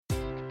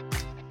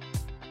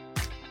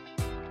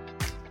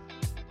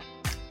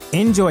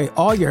Enjoy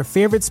all your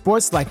favorite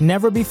sports like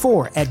never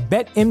before at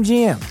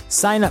BetMGM.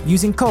 Sign up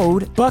using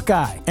code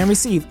Buckeye and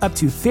receive up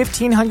to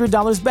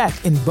 $1,500 back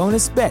in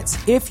bonus bets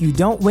if you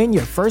don't win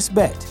your first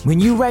bet. When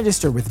you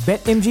register with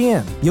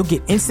BetMGM, you'll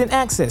get instant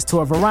access to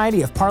a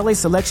variety of parlay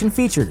selection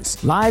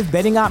features, live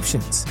betting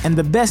options, and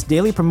the best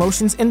daily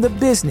promotions in the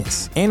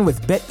business. And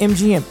with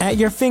BetMGM at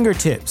your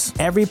fingertips,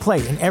 every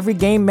play and every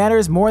game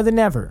matters more than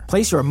ever.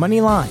 Place your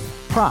money line,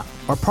 prop,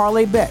 or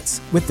parlay bets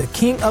with the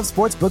king of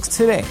sportsbooks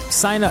today.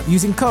 Sign up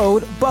using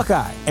code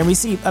Buckeye and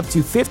receive up to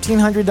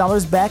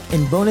 $1,500 back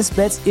in bonus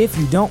bets if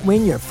you don't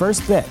win your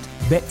first bet.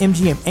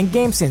 BetMGM and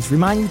GameSense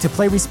remind you to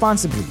play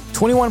responsibly.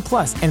 21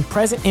 plus and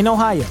present in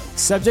Ohio,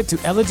 subject to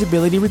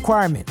eligibility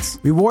requirements.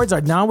 Rewards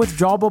are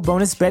non-withdrawable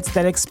bonus bets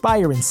that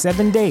expire in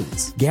 7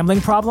 days. Gambling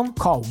problem?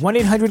 Call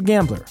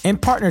 1-800-GAMBLER. In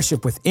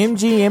partnership with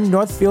MGM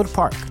Northfield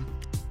Park.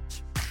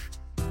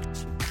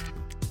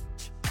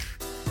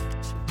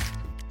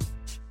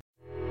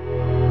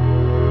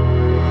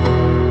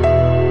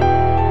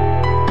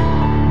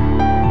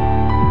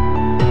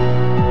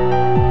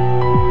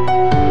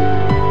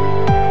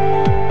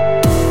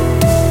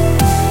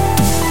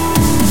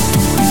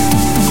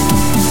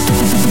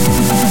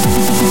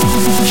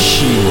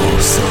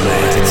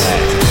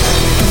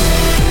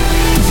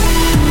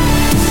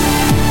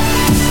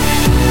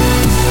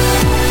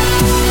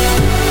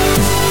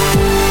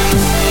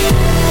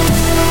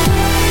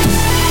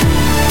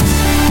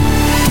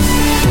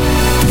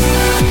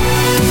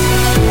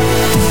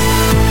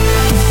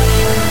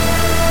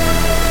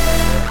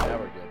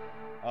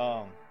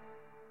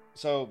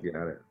 So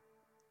got it.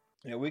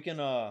 Yeah, we can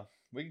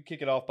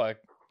kick it off by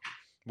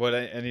what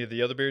any of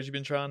the other beers you've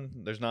been trying.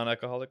 There's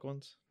non-alcoholic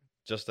ones,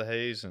 just the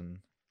haze and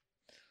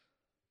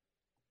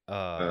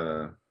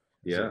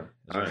yeah.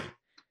 All right.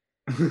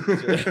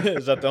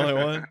 Is that the only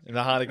one? And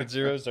the Heineken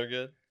Zeros are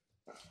good.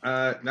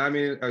 No, I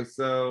mean,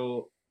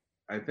 so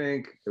I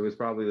think it was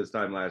probably this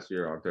time last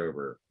year,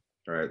 October.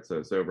 All right,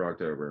 so sober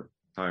October.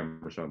 Hi,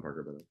 I'm Rashawn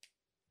Parker, by the way.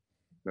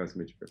 Nice to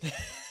meet you, Chris.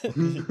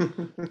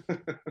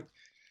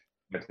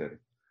 That's it.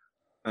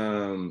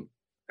 And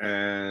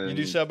you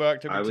do sober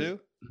October too?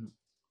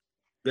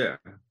 Yeah.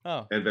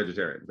 Oh. And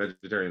vegetarian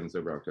and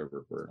sober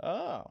October for.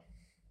 Oh.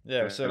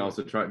 Yeah. So and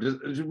also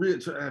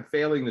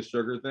failing the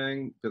sugar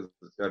thing because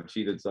I've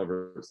cheated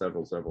several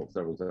times on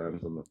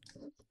the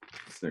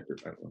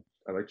Snickers. I don't know.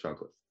 I like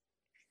chocolate.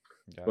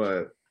 Gotcha.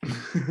 But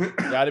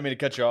yeah, I didn't mean to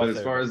cut you off. But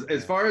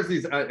as far as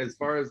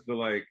the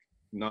like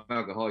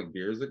non-alcoholic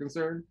beers are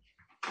concerned,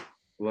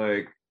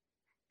 like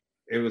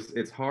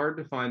it's hard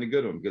to find a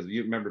good one because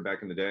you remember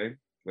back in the day,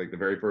 like the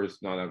very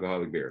first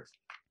non-alcoholic beer,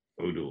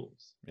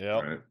 O'Doul's. Yeah.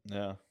 Right?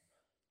 Yeah.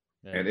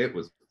 And it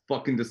was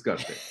fucking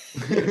disgusting.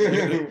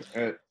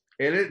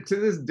 And it to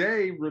this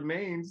day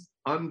remains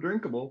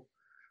undrinkable,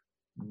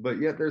 but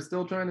yet they're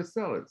still trying to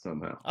sell it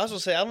somehow. I was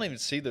gonna say I don't even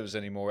see those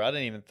anymore. I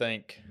didn't even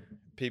think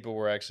people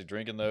were actually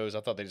drinking those.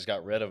 I thought they just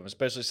got rid of them,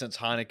 especially since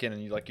Heineken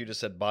and like you just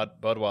said,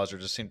 Budweiser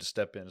just seemed to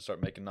step in and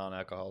start making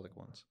non-alcoholic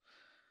ones.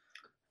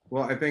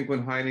 Well, I think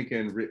when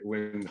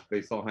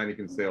they saw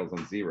Heineken sales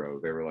on Zero,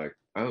 they were like,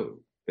 "Oh,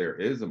 there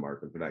is a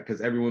market for that," because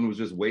everyone was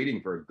just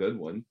waiting for a good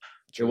one.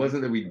 True. It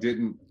wasn't that we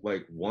didn't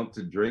like want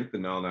to drink the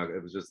non-alcoholic;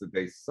 it was just that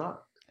they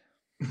sucked.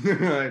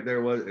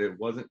 It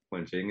wasn't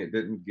quenching. It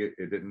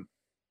didn't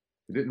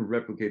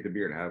replicate the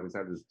beer. It had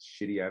this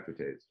shitty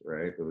aftertaste,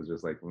 right? It was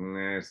just like,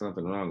 there's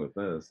something wrong with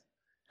this.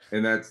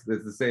 And that's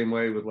the same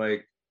way with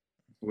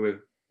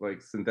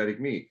synthetic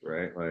meat,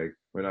 right? Like,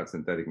 well, not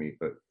synthetic meat,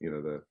 but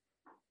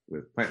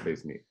with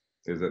plant-based meat,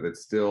 is that it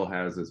still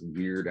has this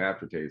weird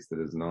aftertaste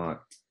that is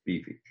not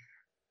beefy.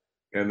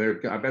 And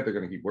I bet they're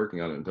going to keep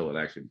working on it until it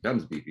actually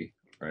becomes beefy,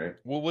 right?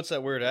 Well, what's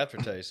that weird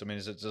aftertaste? I mean,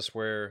 is it just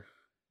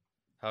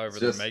however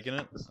they're making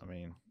it? I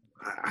mean,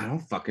 I don't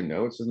fucking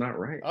know. It's just not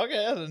right.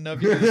 Okay, I didn't know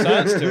if you knew the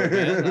science to it,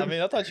 man. I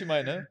mean, I thought you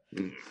might know.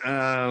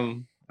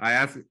 I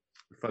asked.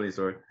 Funny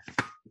story.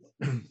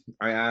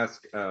 I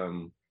asked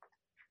a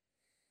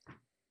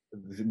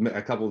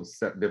couple of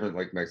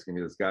different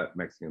Mexicans.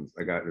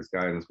 I got this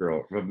guy and this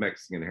girl of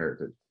Mexican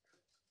heritage,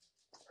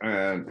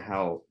 and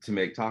how to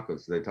make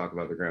tacos. So they talk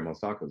about their grandma's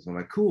tacos. I'm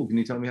like, cool. Can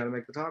you tell me how to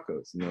make the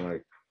tacos? And they're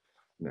like,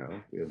 no,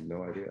 we have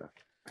no idea.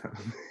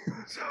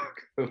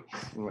 Tacos.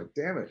 I'm like,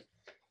 damn it.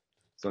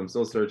 So I'm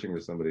still searching for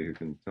somebody who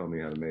can tell me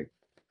how to make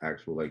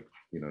actual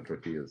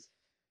tortillas.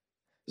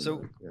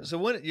 So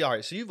all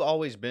right. So you've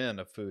always been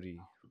a foodie,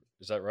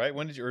 is that right?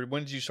 When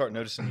did you start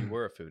noticing you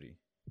were a foodie?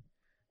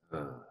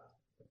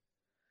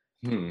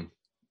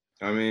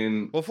 I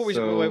mean, before we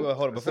hold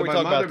on. Before we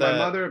talk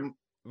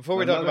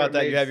about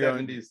that, you have your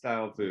own 70s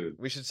style food.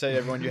 We should say,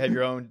 everyone, you have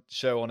your own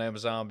show on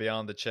Amazon,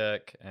 Beyond the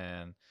Check,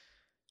 and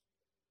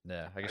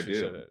yeah, I guess we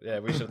should. Yeah,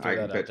 we should throw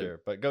that out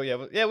there. But we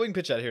can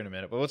pitch that here in a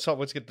minute. But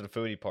let's get to the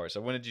foodie part.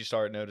 So when did you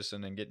start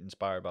noticing and get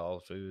inspired by all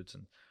the foods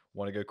and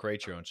want to go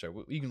create your own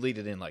show? You can lead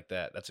it in like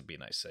that. That would be a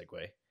nice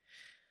segue.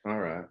 All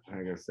right,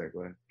 I guess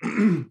segue.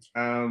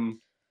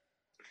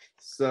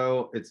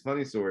 So it's a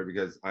funny story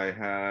because I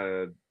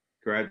had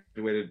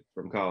graduated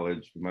from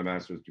college with my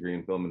master's degree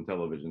in film and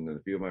television, and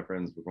a few of my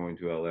friends were going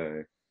to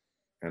LA,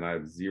 and I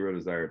have zero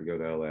desire to go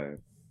to LA.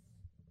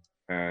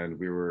 And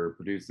we were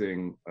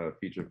producing a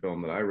feature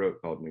film that I wrote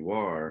called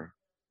Noir,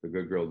 The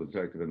Good Girl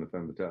Detective and the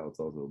Femme Fatale. It's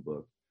also a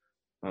book.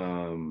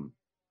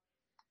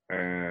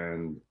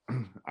 And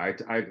I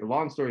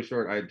long story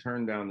short, I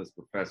turned down this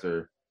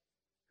professor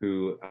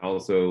who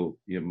also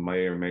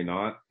may or may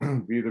not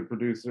be the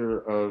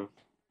producer of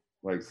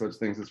like such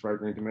things as Fried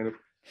Green Tomato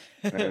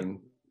and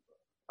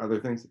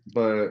other things.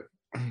 But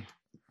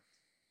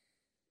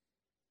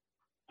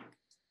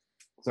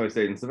so I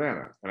stayed in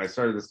Savannah, and I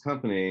started this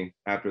company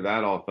after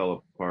that all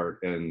fell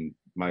apart, and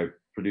my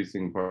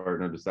producing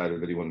partner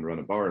decided that he wanted to run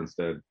a bar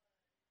instead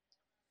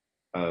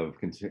of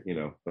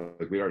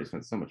like we already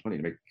spent so much money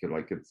to make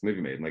like this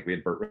movie made, and like we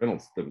had Burt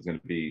Reynolds that was going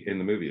to be in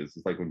the movie. This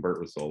is like when Burt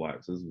was still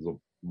alive, so this was a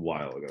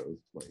while ago. It was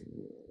like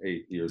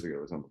 8 years ago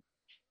or something.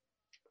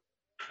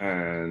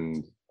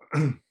 And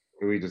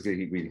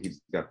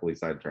he's definitely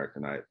sidetracked,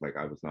 and I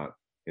was not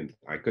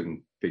I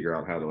couldn't figure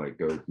out how to like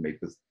go make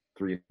this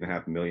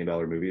 $3.5 million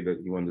movie that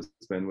he wanted to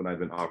spend when I'd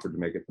been offered to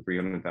make it for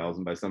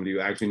 $300,000 by somebody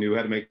who actually knew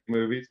how to make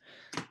movies.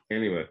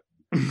 Anyway.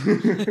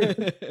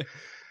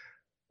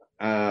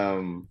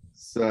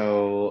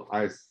 So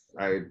I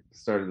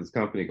started this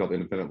company called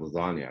Independent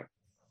Lasagna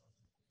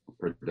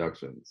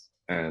Productions,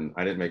 and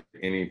I didn't make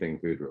anything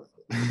food related.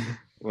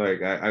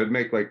 Like I would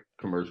make like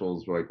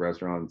commercials for like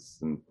restaurants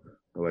and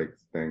like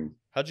things.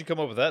 How'd you come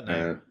up with that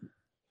name?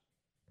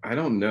 I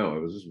don't know. I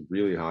was just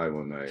really high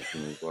one night,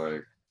 and it was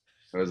like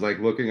I was like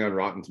looking on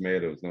Rotten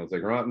Tomatoes, and I was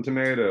like, Rotten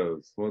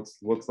Tomatoes, what's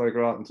like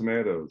Rotten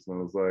Tomatoes? And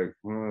I was like,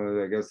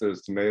 well, I guess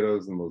there's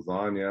tomatoes and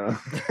lasagna.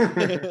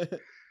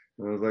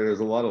 And I was like,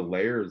 there's a lot of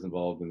layers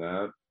involved in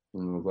that.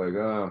 And I was like,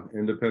 oh,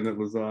 independent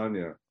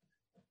lasagna.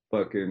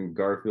 Fucking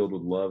Garfield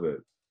would love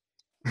it.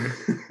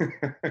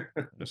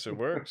 Yes, it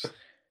works.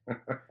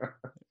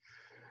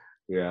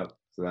 Yeah,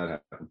 so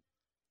that happened.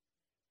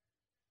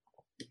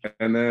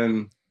 And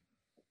then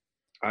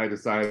I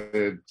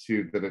decided so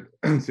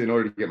in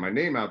order to get my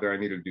name out there, I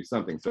needed to do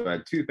something. So I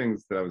had two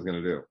things that I was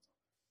going to do.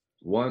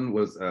 One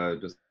was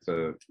just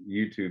a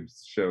YouTube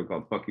show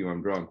called Fuck You,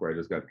 I'm Drunk, where I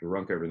just got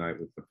drunk every night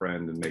with a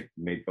friend and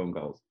made phone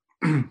calls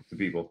to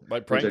people.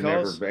 Like prank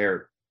calls? Never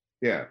aired.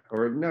 Yeah,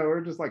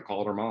 or just like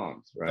called her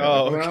moms, right?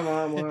 Oh, like, okay.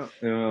 Mom, like,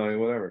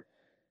 whatever.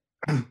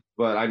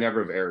 But I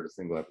never have aired a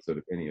single episode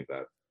of any of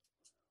that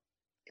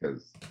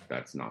because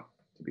that's not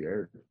to be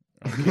aired.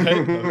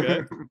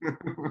 Okay.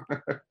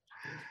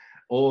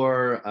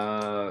 Or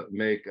I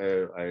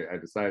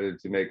decided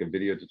to make a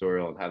video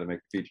tutorial on how to make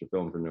a feature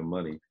film for no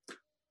money.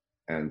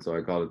 And so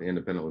I called it the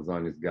Independent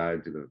Lasagna's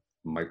Guide to the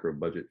Micro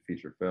Budget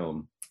Feature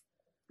Film.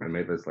 I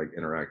made this like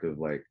interactive,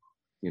 like,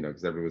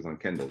 because everyone was on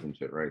Kindles and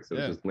shit, right? So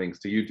it's just links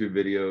to YouTube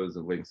videos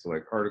and links to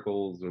like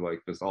articles, or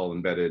like just all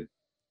embedded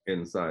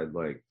inside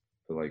like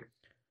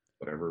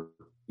whatever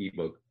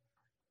ebook.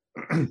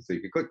 So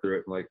you could click through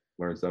it and like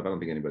learn stuff. I don't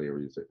think anybody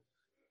ever used it.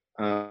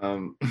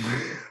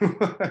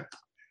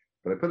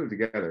 But I put it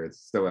together.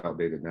 It's so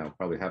outdated now.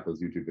 Probably half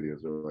those YouTube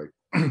videos are like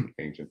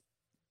ancient.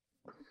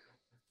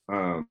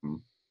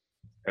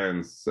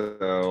 And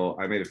so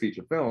I made a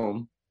feature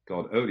film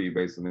called Odie,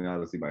 based on the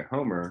Odyssey by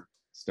Homer,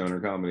 stoner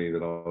comedy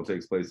that all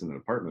takes place in an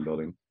apartment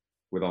building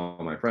with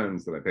all my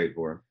friends that I paid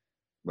for.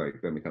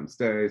 Like, then we come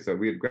stay. So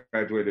we had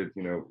graduated,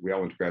 we all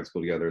went to grad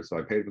school together. So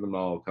I paid for them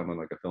all to come on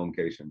like a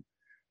filmcation.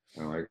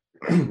 And I'm like,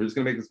 we're just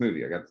gonna make this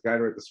movie. I got this guy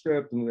to write the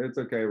script, and it's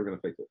okay, we're gonna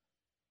fix it.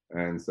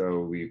 And so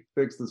we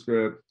fixed the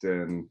script,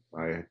 and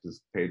I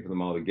just paid for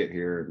them all to get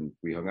here, and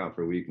we hung out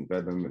for a week and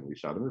fed them, and we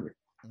shot a movie.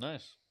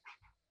 Nice.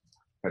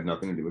 Had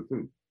nothing to do with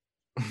food.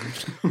 I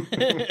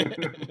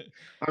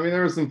mean,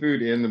 there was some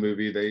food in the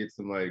movie. They ate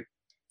some like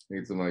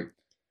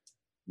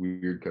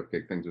weird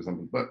cupcake things or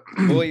something. But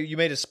well, you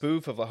made a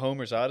spoof of a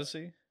Homer's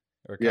Odyssey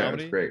or comedy? Yeah,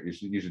 it's great.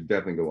 You should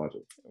definitely go watch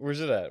it.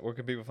 Where's it at? Where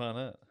can people find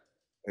that?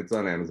 It's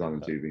on Amazon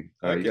and Tubi.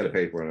 Okay. You got to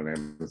pay for it on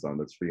Amazon,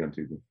 but it's free on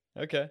Tubi.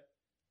 Okay.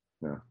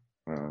 Yeah.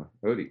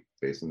 Odie,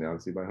 based on the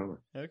Odyssey by Homer.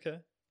 Okay.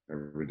 A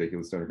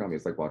ridiculous stoner comedy.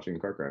 It's like watching a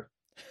car crash.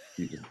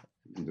 If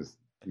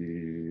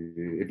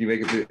you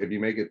make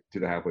it to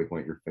the halfway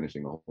point, you're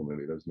finishing the whole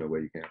movie. There's no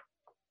way you can't.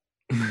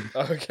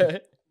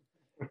 Okay.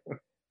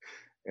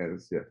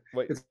 It's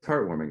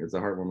heartwarming. It's a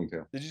heartwarming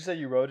tale. Did you say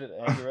you wrote it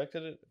and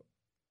directed it?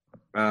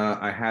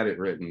 I had it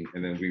written,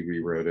 and then we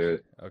rewrote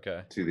it.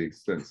 Okay. To the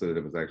extent so that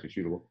it was actually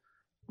shootable.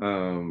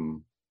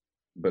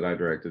 But I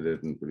directed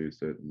it and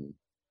produced it, and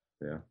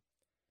yeah,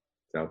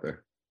 it's out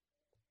there.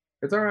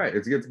 It's all right.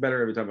 It gets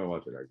better every time I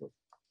watch it. Actually,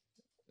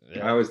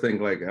 yeah. I always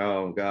think like,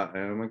 oh god,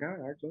 and I'm like,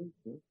 actually,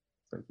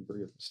 it's actually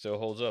pretty good. Still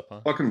holds up,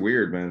 huh? Fucking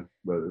weird, man,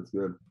 but it's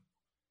good.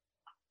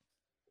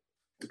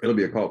 It'll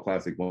be a cult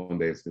classic one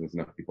day as soon as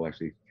enough people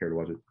actually care to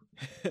watch it.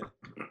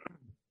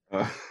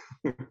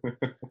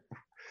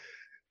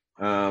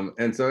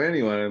 And so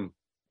anyway,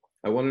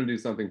 I wanted to do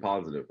something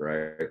positive,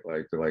 right?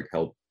 Like to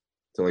help,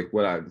 to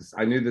what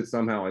I knew that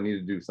somehow I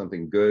needed to do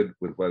something good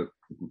with what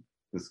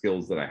the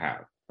skills that I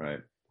have,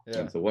 right? Yeah.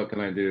 And so what can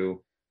I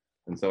do?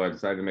 And so I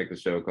decided to make a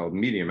show called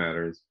Media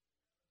Matters,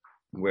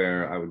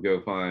 where I would go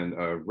find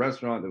a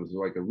restaurant that was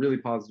like a really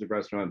positive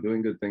restaurant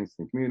doing good things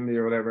in the community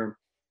or whatever.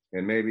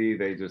 And maybe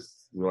they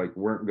just like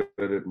weren't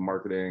good at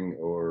marketing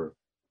or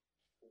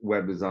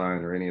web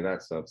design or any of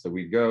that stuff. So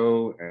we'd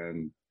go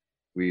and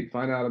we'd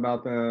find out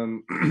about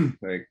them.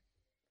 Like,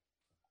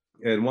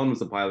 and one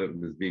was a pilot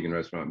of this vegan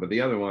restaurant, but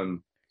the other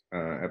one,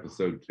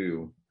 episode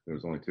 2, there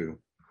was only 2.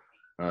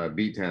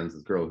 Beet Tans,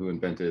 this girl who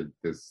invented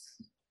this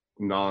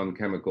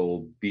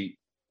non-chemical beet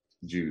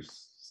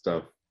juice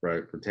stuff,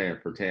 right, for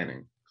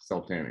tanning,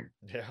 self tanning,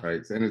 yeah,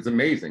 right, and it's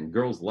amazing.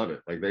 Girls love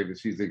it. Like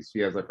she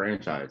has a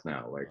franchise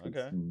now. Like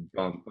okay, it's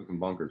gone fucking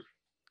bonkers.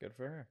 Good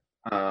for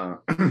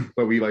her.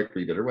 But we like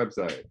redid her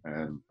website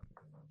and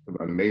an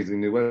amazing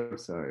new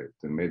website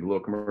and made little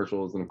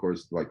commercials and of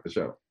course like the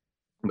show.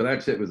 But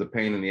that shit was a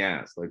pain in the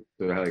ass. Like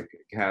to like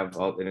have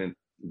all, and it's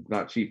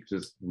not cheap.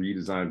 Just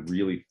redesign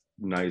really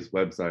nice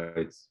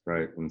websites,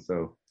 right? And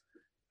so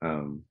I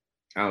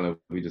don't know.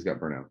 We just got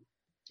burnt out,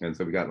 and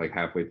so we got like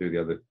halfway through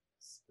the other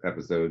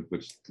episode,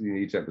 which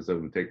each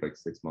episode would take like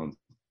 6 months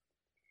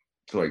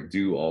to like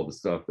do all the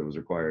stuff that was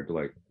required to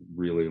like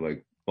really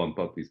like bump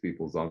up these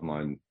people's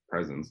online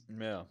presence.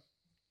 Yeah.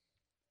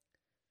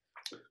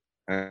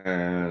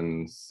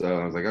 And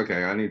so I was like,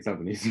 okay, I need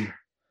something easier.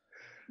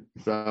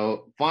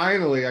 So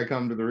finally, I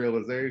come to the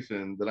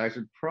realization that I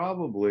should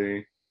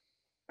probably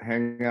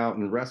hang out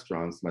in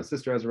restaurants. My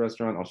sister has a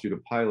restaurant. I'll shoot a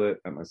pilot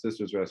at my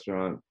sister's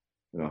restaurant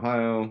in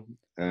Ohio,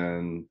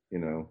 and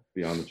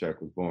Beyond the Check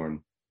was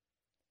born.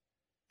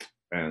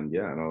 And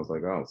yeah, and I was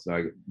like, oh,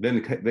 so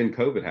then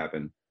COVID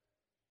happened,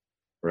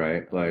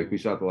 right? Like we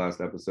shot the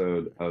last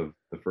episode of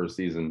the first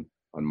season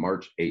on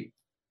March 8th,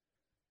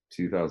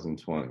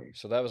 2020.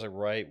 So that was like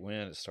right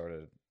when it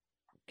started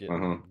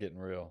getting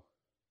real.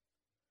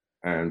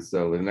 And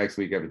so the next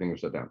week, everything was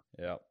shut down.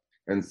 Yeah.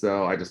 And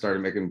so I just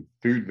started making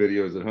food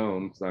videos at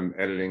home because I'm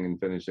editing and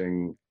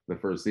finishing the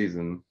first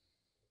season.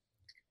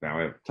 Now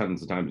I have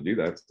tons of time to do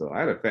that. So I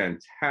had a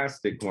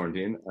fantastic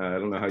quarantine. I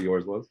don't know how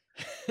yours was.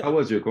 How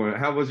was your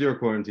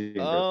quarantine?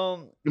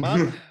 Mine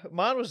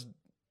was.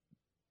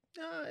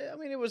 I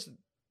mean, it was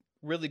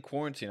really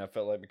quarantine. I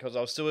felt like because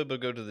I was still able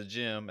to go to the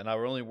gym, and I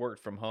only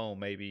worked from home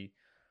maybe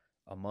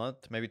a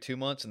month, maybe 2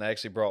 months, and I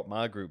actually brought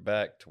my group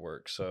back to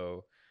work.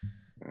 So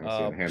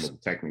handle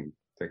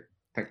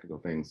technical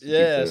things.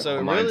 Yeah, so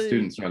online really,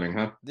 students running,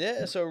 huh?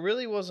 Yeah, so it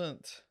really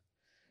wasn't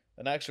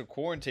an actual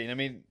quarantine. I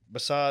mean,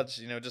 besides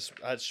just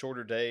I had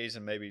shorter days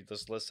and maybe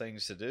just less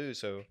things to do.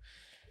 So,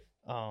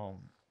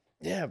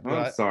 yeah. But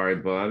I'm sorry,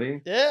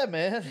 buddy. Yeah,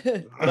 man.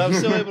 But I was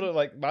still able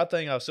to my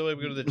thing. I was still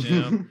able to go to the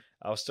gym.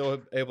 I was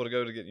still able to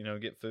go to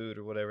get food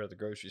or whatever at the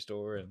grocery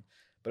store,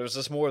 but it was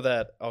just more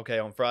that okay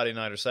on Friday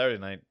night or Saturday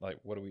night, like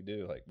what do we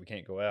do? Like we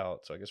can't go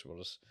out, so I guess we'll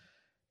just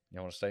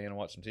want to stay in and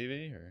watch some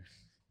TV or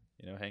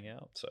hang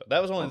out. So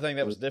that was the only thing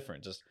that was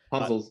different. Just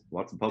puzzles,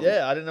 lots of puzzles.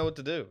 Yeah, I didn't know what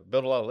to do.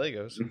 Built a lot of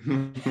Legos.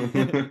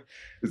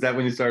 Is that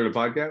when you started a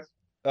podcast?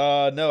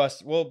 No,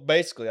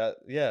 basically,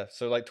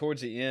 So like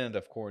towards the end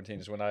of quarantine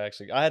is when I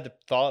had the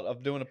thought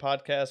of doing a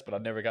podcast, but I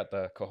never got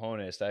the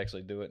cojones to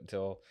actually do it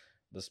until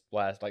this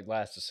last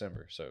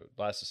December. So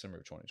last December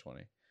of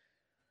 2020.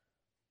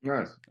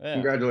 Nice. Yeah.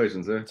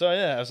 Congratulations, sir. So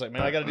yeah, I was like,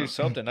 man, I got to do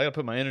something. I got to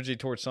put my energy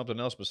towards something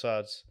else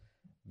besides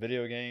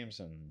video games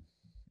and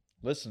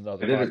listen to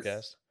other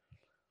podcasts.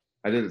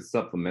 I did it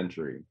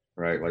supplementary,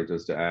 right? Like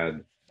just to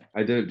add.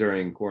 I did it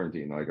during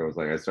quarantine. Like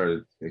I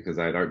started because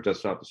I had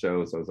just shot the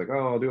show, so I was like,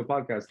 oh, I'll do a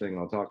podcast thing.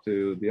 I'll talk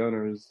to the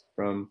owners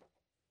from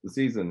the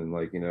season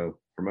and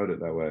promote it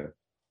that way.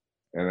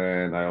 And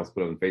then I also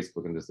put it on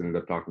Facebook and just ended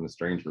up talking to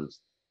strangers,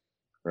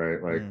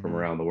 right? Like from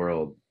around the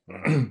world.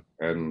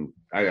 And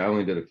I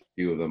only did a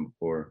few of them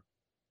before.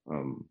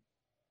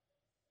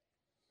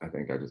 I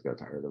think I just got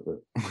tired of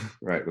it.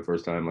 Right, the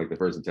first time, the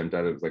first attempt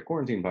at it was like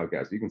quarantine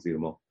podcast. You can see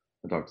them all.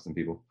 I talked to some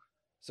people.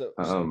 So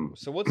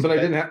what's? But I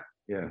didn't have.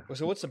 Yeah.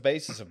 So what's the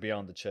basis of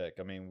Beyond the Check?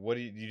 I mean, what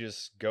do you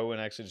just go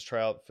and actually just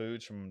try out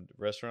foods from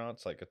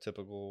restaurants, like a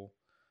typical?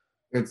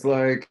 It's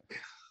like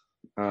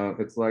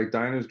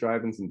diners,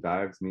 drive-ins, and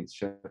dives meets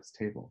chef's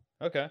table.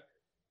 Okay.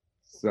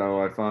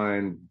 So I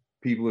find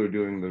people who are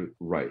doing the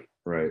right.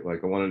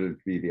 Like I wanted it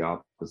to be the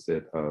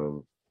opposite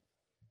of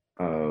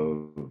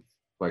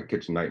like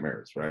Kitchen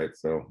Nightmares, right?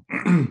 So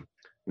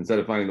instead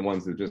of finding the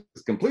ones that just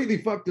completely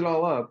fucked it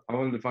all up, I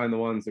wanted to find the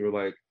ones that were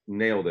like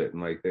nailed it,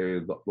 and like they're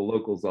the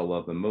locals all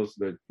love them.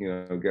 Most of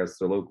the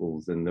guests are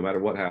locals, and no matter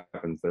what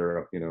happens,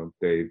 they're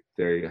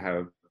they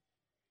have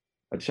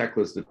a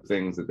checklist of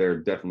things that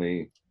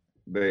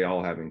they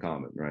all have in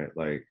common, right?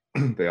 Like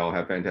they all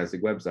have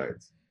fantastic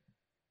websites.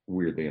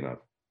 Weirdly enough,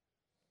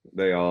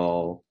 they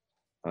all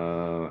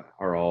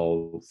are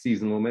all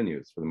seasonal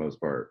menus for the most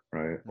part,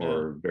 right? Yeah.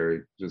 Or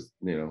very just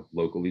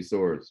locally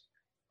sourced.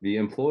 The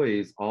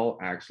employees all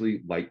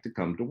actually like to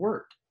come to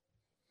work,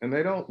 and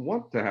they don't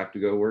want to have to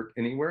go work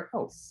anywhere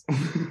else.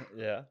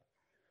 Yeah.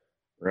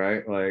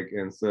 Right.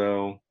 And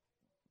so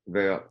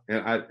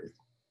I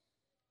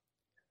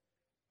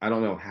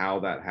don't know how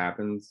that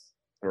happens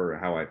or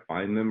how I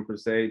find them per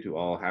se to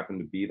all happen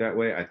to be that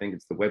way. I think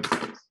it's the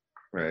websites,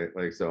 right?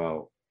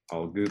 So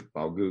I'll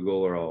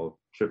Google or I'll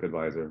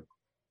TripAdvisor.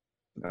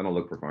 I don't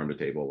look for farm to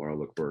table, or I'll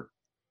look for,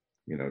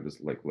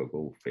 just like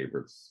local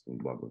favorites and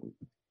blah, blah,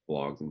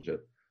 blogs and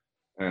shit,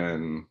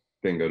 and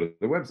then go to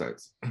the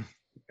websites.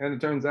 And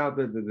it turns out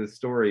that the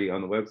story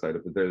on the website,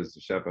 if there's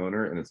a chef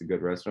owner and it's a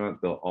good restaurant,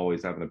 they'll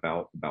always have an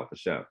about the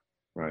chef,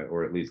 right?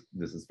 Or at least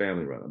this is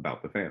family run,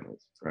 about the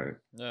families, right?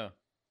 Yeah.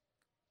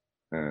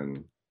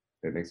 And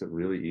it makes it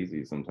really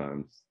easy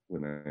sometimes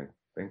when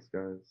thanks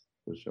guys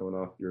for showing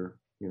off your,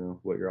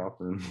 what you're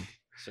offering.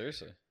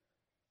 Seriously.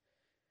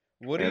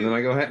 Then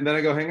I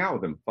go hang out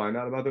with them, find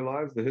out about their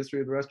lives, the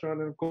history of the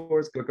restaurant, and of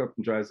course cook up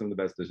and try some of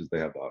the best dishes they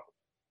have to offer.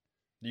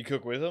 You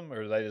cook with them,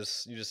 or you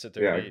just sit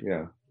there?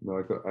 Yeah. No,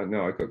 I cook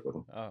with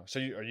them. Oh, so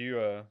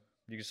you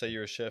could say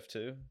you're a chef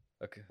too,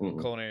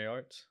 culinary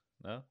arts?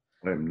 No,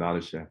 I am not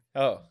a chef.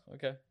 Oh,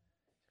 okay.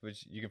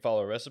 Which you can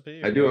follow a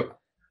recipe? I do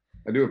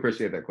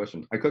appreciate that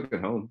question. I cook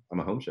at home. I'm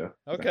a home chef.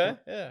 Okay,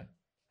 yeah.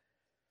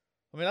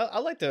 I mean,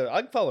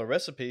 I can follow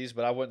recipes,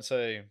 but I wouldn't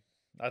say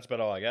that's about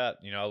all I got.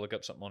 I look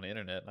up something on the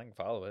internet and I can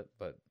follow it,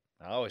 but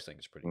I always think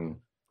it's pretty good.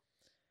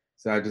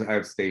 So I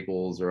have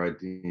staples, or I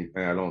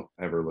don't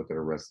ever look at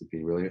a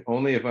recipe really.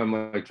 Only if I'm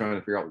like trying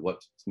to figure out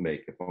what to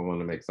make. If I want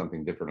to make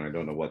something different, I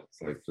don't know what.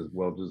 It's like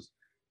just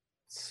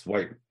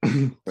swipe,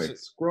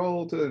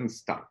 scroll to and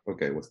stop.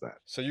 Okay, what's that?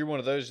 So you're one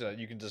of those that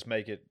you can just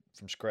make it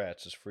from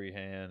scratch, just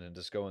freehand, and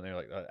just go in there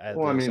like add.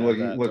 Well, this, I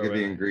mean, look at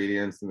the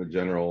ingredients and the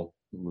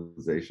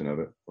generalization of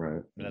it,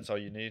 right? And that's all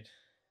you need.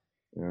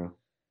 Yeah.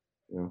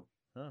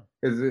 Huh.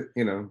 Is it,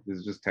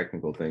 there's just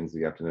technical things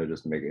you have to know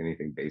just to make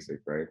anything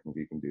basic, right? If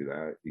you can do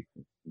that, you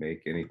can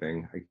make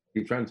anything. I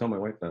keep trying to tell my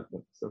wife that,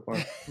 but so far,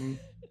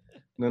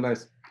 no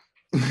nice.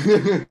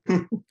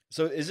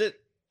 So is it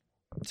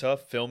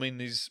tough filming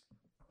these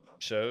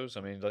shows?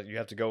 I mean, like you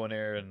have to go in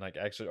there and like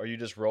actually, are you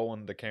just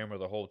rolling the camera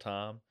the whole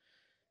time?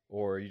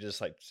 Or are you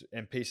just like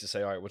in pieces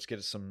say, all right, let's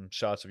get some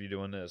shots of you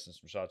doing this and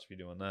some shots of you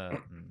doing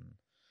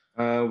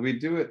that? We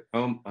do it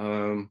on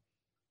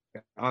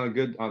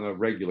a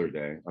regular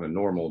day, on a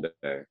normal day.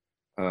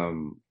 There are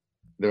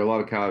a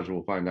lot of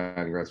casual fine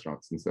dining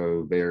restaurants, and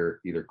so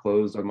they're either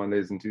closed on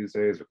Mondays and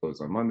Tuesdays, or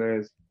closed on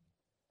Mondays,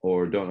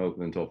 or don't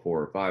open until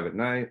 4 or 5 at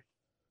night,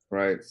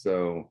 right?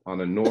 So on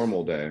a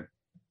normal day,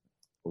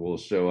 we'll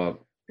show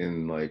up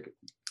in like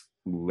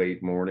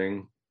late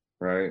morning,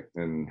 right,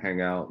 and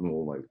hang out, and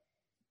we'll like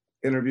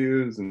do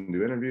interviews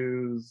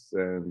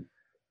and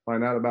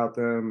find out about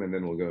them, and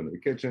then we'll go into the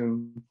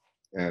kitchen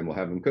and we'll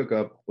have them cook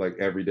up like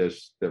every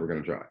dish that we're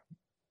going to try.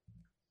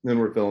 Then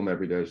we'll film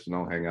every dish, and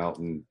I'll hang out,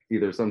 and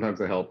either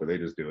sometimes I help or they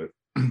just do it.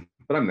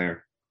 But I'm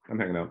there. I'm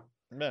hanging out.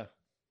 Yeah.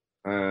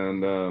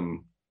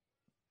 And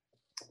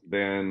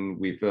then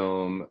we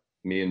film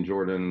me and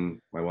Jordan,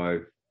 my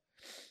wife,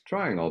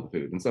 trying all the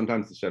food. And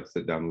sometimes the chefs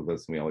sit down with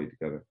us and we all eat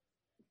together.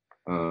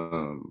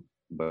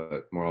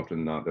 But more often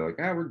than not, they're like,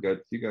 we're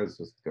good. You guys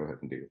just go ahead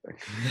and do your thing.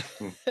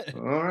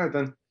 All right,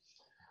 then.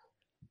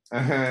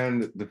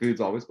 And the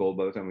food's always cold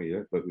by the time we eat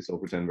it, but we still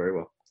pretend very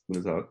well when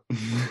it's hot.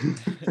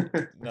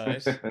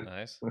 Nice.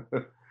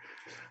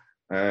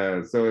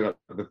 So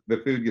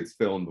the food gets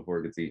filmed before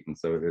it gets eaten,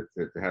 so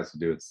it has to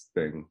do its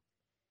thing.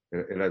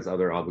 It has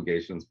other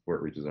obligations before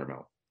it reaches our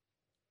mouth.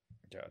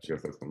 Gotcha. I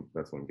guess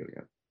that's what I'm getting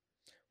at.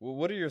 Well,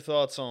 what are your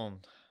thoughts on,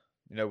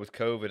 with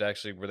COVID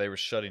actually, where they were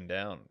shutting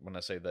down? When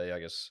I say they, I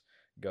guess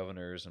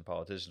governors and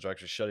politicians are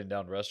actually shutting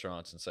down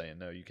restaurants and saying,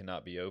 no, you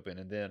cannot be open.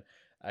 And then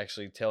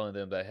actually telling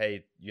them that,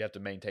 hey, you have to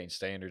maintain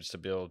standards to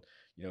build,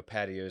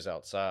 patios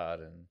outside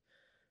and,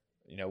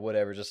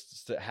 whatever,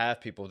 just to have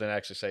people then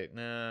actually say,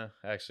 nah,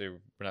 actually, we're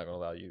not going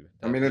to allow you.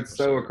 I mean, it's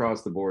so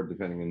across the board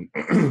depending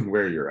on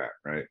where you're at,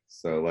 right?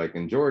 So like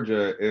in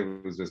Georgia,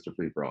 it was just a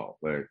free for all.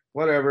 Like,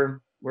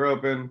 whatever, we're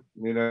open,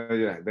 they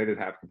did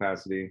half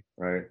capacity,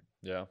 right?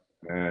 Yeah.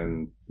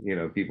 And,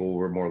 people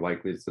were more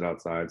likely to sit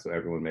outside, so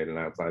everyone made an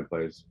outside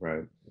place,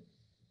 right?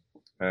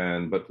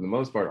 But for the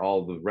most part,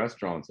 all the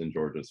restaurants in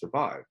Georgia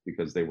survived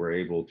because they were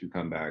able to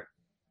come back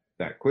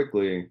that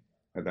quickly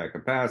at that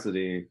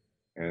capacity,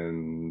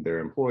 and their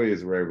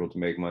employees were able to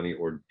make money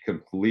or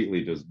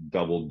completely just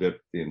double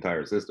dip the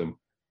entire system,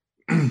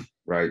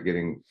 right?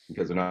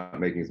 Because they're not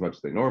making as much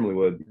as they normally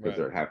would because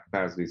they're at half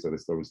capacity, so they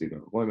still receive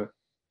unemployment,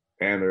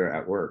 and they're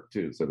at work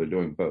too, so they're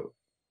doing both.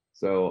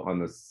 So on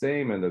the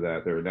same end of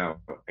that, they're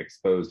now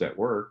exposed at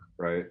work,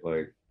 right?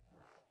 Like,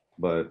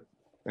 but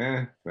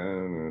we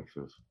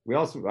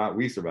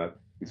survived.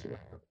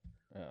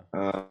 Yeah.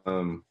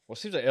 Well, it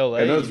seems like LA.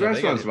 And those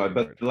restaurants survived,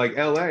 but like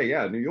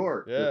LA, New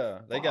York. Yeah,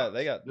 they got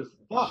just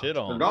shit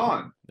on. They're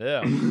gone.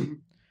 Yeah.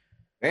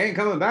 They ain't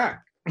coming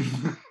back.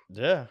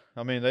 Yeah,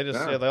 I mean they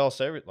just they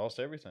lost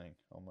everything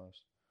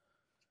almost.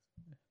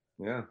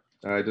 Yeah,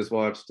 I just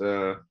watched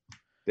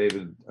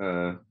David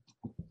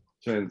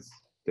Chang's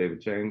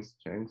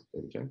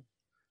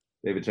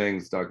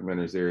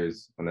documentary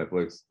series on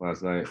Netflix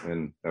last night,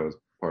 and that was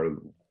part of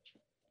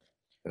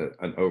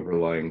an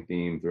overlying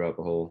theme throughout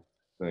the whole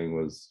thing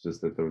was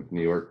just that the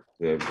New York,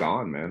 they're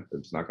gone, man.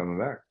 They're just not coming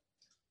back.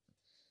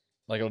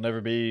 Like it'll never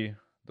be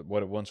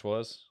what it once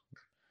was.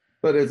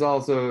 But it's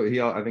also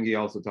I think he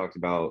also talked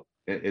about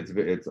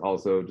it's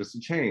also just a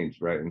change,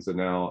 right? And so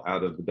now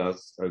out of the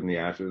dust and the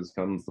ashes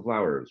comes the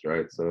flowers,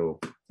 right? So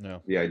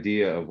the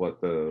idea of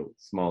what the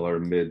smaller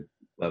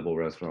mid-level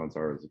restaurants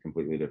are is a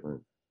completely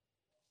different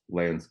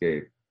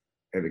landscape.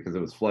 And because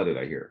it was flooded,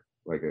 I hear,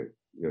 like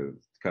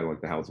it's kind of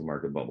like the housing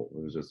market bubble.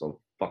 It was just a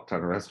fuck ton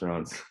of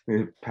restaurants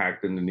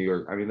packed into New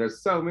York. I mean,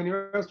 there's so many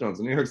restaurants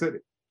in New York City.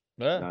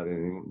 Not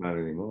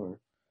anymore.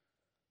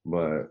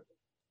 But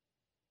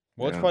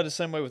well, it's probably the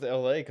same way with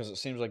LA, because it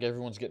seems like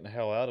everyone's getting the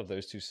hell out of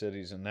those two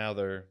cities, and now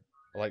they're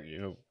like,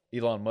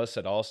 Elon Musk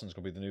said Austin's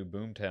going to be the new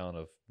boom town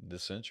of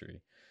this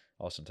century.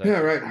 Austin, Texas. Yeah,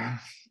 right.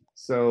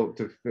 So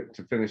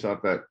to finish off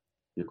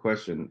your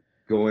question,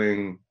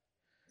 going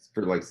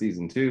for like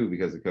season 2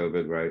 because of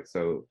COVID, right?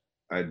 So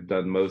I'd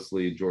done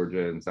mostly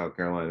Georgia and South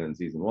Carolina in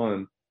season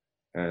 1,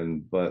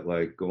 but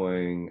like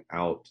going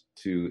out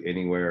to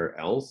anywhere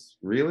else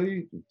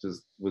really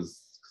just was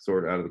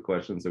sort of out of the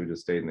question. So we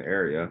just stayed in the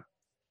area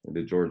and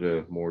did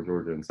more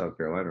Georgia and South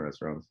Carolina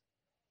restaurants,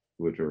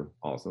 which are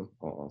awesome,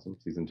 all awesome.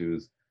 Season 2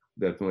 is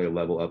definitely a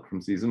level up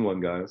from season 1,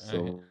 guys.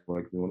 So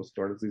like, if you want to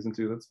start at season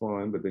 2, that's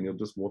fine, but then you'll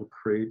just want to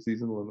crave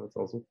season 1. That's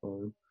also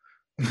fine.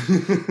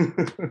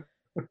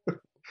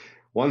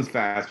 One's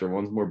faster,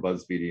 one's more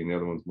BuzzFeedy, and the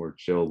other one's more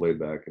chill, laid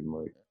back, and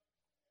like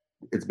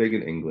it's big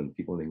in England.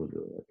 People in England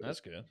really like it. That's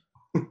good.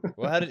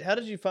 Well, how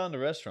did you find the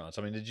restaurants?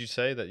 I mean, did you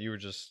say that you were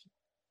just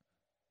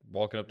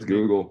walking up to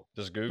Google?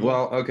 Just Google?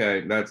 Well,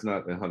 okay, that's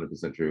not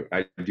 100% true.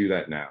 I do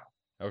that now.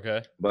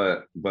 Okay.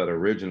 But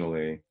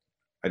originally,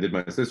 I did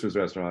my sister's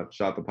restaurant,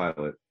 shot the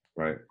pilot,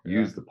 right? Yeah.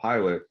 Used the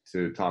pilot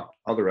to talk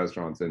other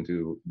restaurants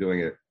into doing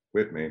it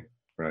with me,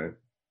 right?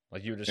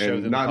 Like you would just show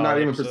them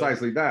not even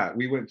precisely that.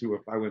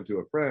 I went to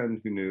a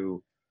friend who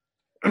knew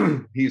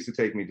he used to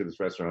take me to this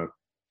restaurant,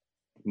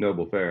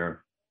 Noble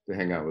Fare, to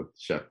hang out with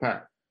Chef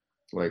Pat,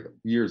 like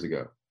years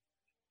ago.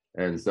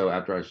 And so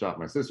after I shot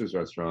my sister's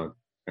restaurant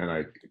and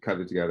I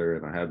cut it together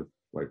and I had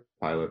like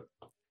pilot,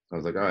 I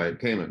was like, all right,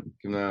 Cayman,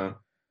 can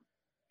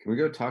we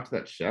go talk to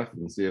that chef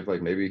and see if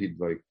like maybe he'd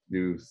like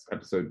do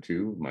episode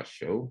 2 of my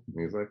show?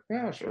 And he's like,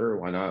 yeah, sure,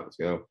 why not? Let's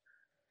go.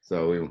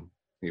 So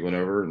he went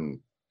over and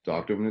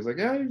talked to him and he's like,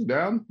 yeah, he's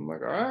down. I'm like,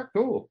 all right,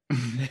 cool.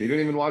 He didn't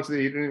even watch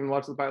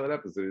the pilot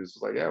episode. He was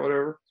just like, yeah,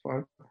 whatever, it's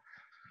fine.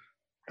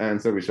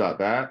 And so we shot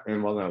that.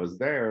 And while I was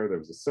there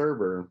was a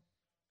server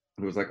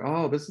who was like,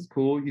 oh, this is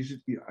cool.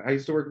 I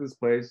used to work at this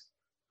place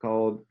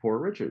called Poor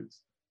Richards.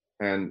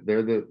 And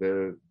they're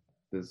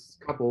this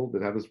couple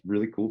that have this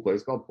really cool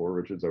place called Poor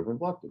Richards over in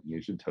Bluffton.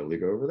 You should totally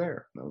go over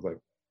there. And I was like,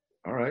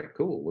 all right,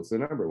 cool. What's the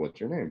number?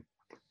 What's your name?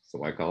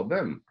 So I called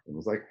them and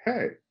was like,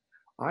 hey,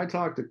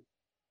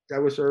 I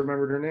wish I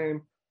remembered her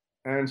name.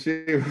 And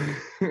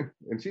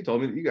she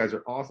told me that you guys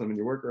are awesome and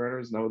you're work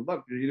runners and I would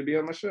love for you to be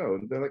on my show.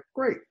 And they're like,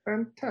 great,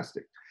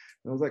 fantastic.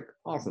 And I was like,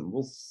 awesome,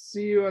 we'll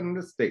see you on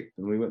this date.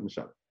 And we went and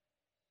shot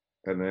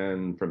it. And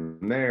then from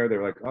there, they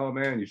were like, oh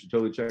man, you should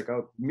totally check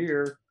out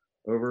Mir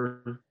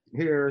over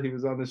here. He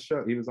was on this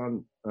show. He was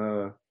on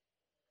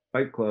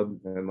Fight Club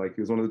and like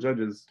he was one of the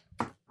judges.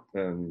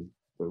 And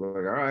so I was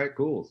like, all right,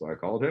 cool. So I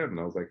called him and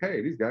I was like,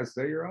 hey, these guys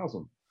say you're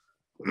awesome.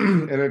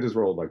 And it just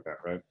rolled like that,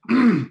 right?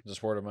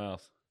 Just word of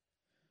mouth.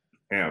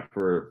 Yeah,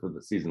 for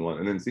the season 1.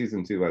 And then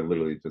season 2, I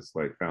literally just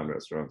like found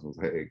restaurants and was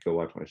like, hey, go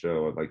watch my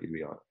show. I'd like you to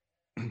be on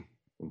it.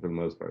 And for the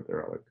most part,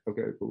 they're all like,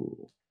 okay,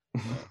 cool.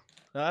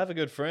 Now, I have a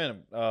good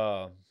friend.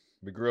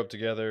 We grew up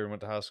together,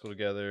 went to high school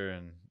together,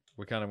 and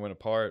we kind of went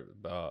apart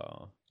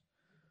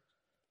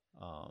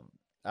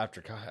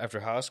after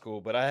high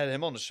school. But I had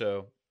him on the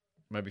show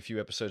maybe a few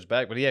episodes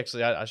back. But he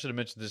actually, I should have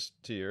mentioned this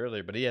to you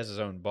earlier, but he has his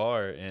own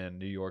bar in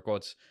New York. Well,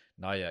 it's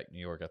Nyack, New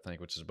York, I think,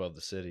 which is above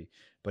the city.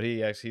 But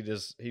he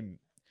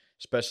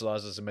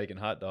specializes in making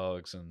hot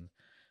dogs and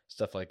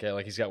stuff like that.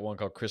 Like he's got one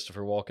called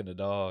Christopher Walking the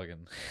Dog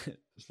and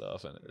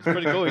stuff. And it's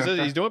pretty cool.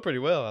 He's doing pretty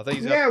well. I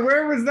think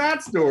where was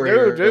that story?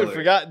 Dude,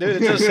 forgot.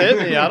 Dude, it just hit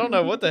me. I don't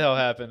know what the hell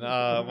happened.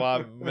 Well,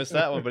 I missed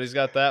that one, but he's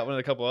got that one and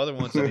a couple other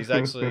ones. And he's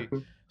actually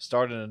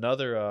started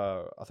another,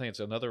 I think it's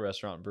another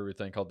restaurant and brewery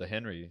thing called The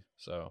Henry.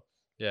 So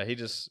yeah, he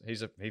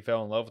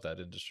fell in love with that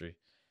industry.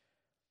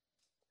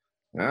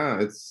 Yeah,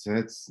 it's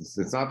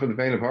not for the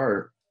faint of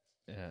heart.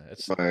 Yeah,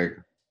 it's like,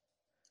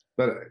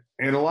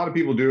 and a lot of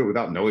people do it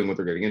without knowing what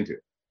they're getting into,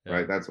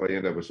 right? That's why you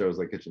end up with shows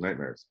like Kitchen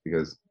Nightmares,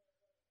 because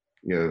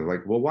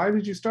like, well, why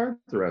did you start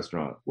the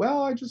restaurant?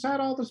 Well, I just had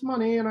all this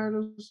money and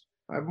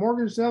I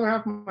mortgaged the other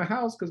half of my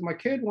house because my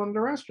kid wanted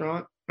a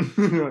restaurant.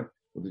 Well,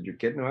 did your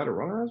kid know how to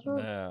run a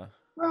restaurant? Yeah.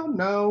 Well,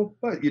 no,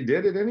 but you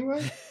did it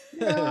anyway.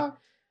 Yeah.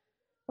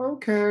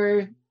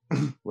 Okay.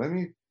 Let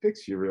me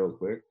fix you real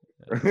quick.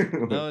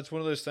 No, it's one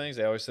of those things.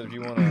 They always said if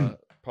you want to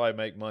probably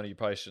make money, you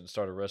probably shouldn't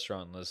start a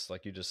restaurant unless,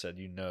 like you just said,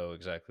 you know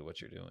exactly what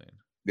you're doing.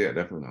 Yeah,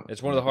 definitely not.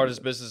 It's one of the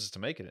hardest businesses to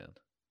make it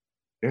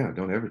in. Yeah,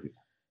 don't ever do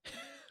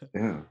that.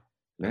 Yeah,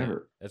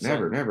 never,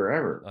 never,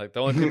 ever. Like the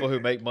only people who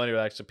make money are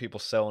actually people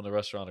selling the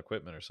restaurant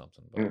equipment or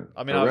something. But, yeah.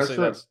 I mean, obviously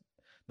that's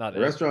not.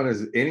 A restaurant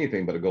is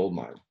anything but a gold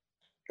mine,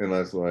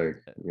 unless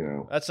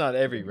that's not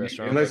every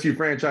restaurant. Unless you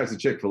franchise a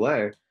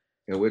Chick-fil-A.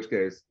 In which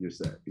case, you're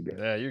set.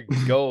 Yeah, you're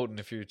golden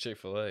if you're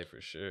Chick-fil-A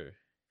for sure.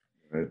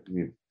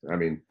 I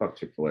mean, fuck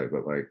Chick-fil-A,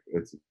 but like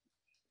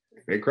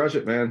they crush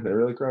it, man. They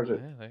really crush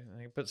it. Yeah,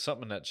 they put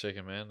something in that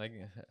chicken, man.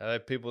 I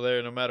have people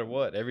there no matter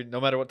what,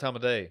 no matter what time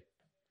of day.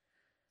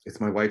 It's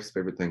my wife's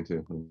favorite thing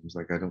too. It's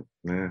like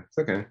it's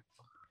okay.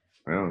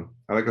 I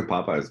like the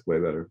Popeyes way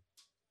better.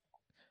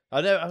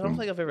 I don't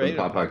think I've ever ate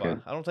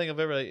Popeye. I don't think I've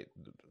ever ate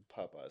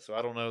Popeye, so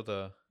I don't know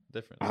the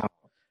difference.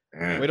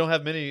 We don't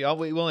have many.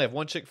 We only have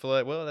one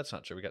Chick-fil-A. Well, that's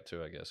not true. We got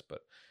two, I guess.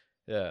 But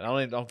yeah, I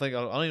don't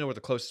even know where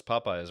the closest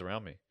Popeye is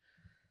around me.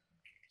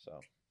 So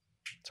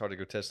it's hard to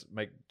go test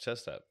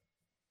that.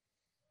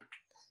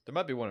 There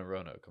might be one in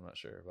Roanoke. I'm not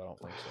sure, but I don't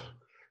think so.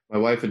 My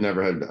wife had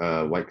never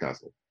had White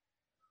Castle.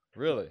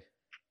 Really?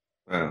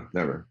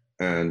 Never.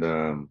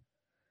 And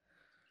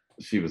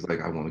she was like,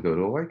 I want to go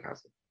to a White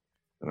Castle.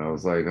 And I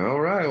was like, all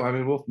right. Well, I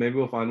mean, maybe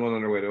we'll find one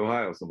on our way to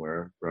Ohio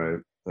somewhere, right?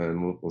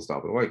 And we'll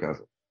stop at a White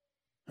Castle.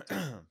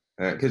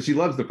 Because she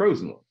loves the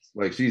frozen ones.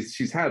 Like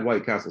she's had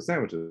White Castle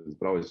sandwiches,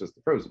 but always just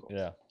the frozen ones.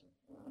 Yeah.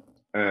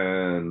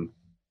 And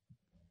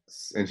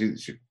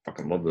she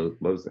fucking loved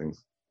those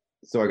things.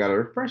 So I got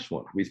her a fresh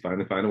one. We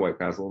finally find a White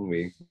Castle, and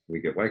we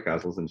get White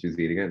Castles, and she's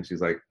eating it, and she's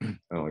like, I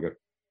don't like it.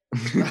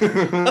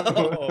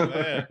 Oh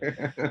man.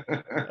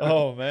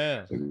 Oh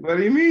man. What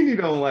do you mean you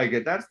don't like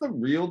it? That's the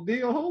real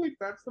deal.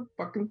 That's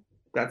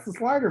the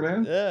slider,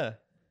 man. Yeah.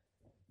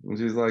 And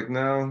she's like,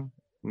 no.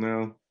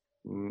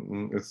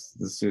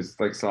 It's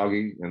just like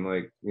soggy, and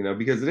like,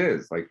 because it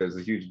is like there's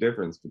a huge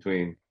difference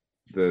between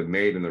the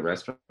made in the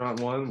restaurant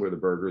one where the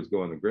burgers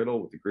go on the griddle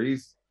with the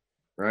grease,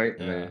 right?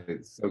 Yeah. And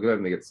it's so good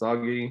and they get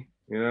soggy.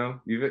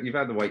 You've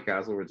had the White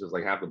Castle, which is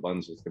like half the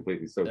bun's just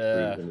completely soaked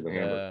into the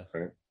hamburger,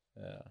 right?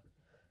 Yeah.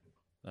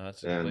 No,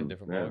 that's a completely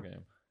different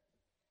ballgame.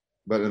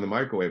 But in the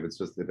microwave, it's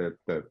just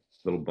that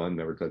little bun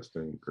never touched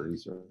any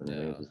grease or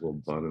anything. It's just a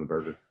little bun in the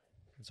burger.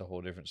 It's a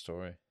whole different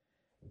story.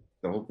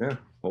 But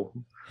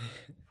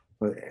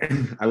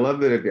I love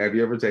that. Have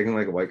you ever taken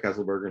like a White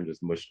Castle burger and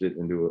just mushed it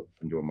into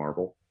a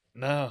marble?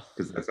 No,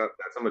 because that's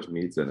how much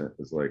meat's in it.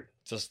 It's like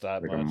just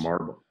that like much.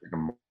 a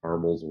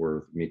marble's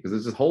worth meat, because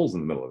there's just holes in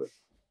the middle of it.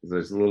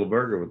 There's a little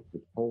burger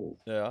with holes.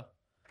 Yeah.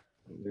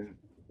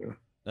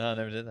 No, I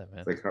never did that,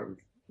 man. It's like,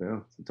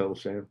 it's a total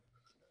shame.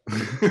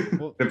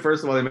 Well,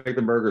 first of all, they make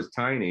the burgers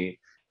tiny,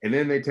 and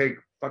then they take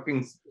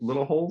fucking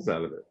little holes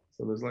out of it.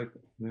 So there's like,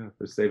 they're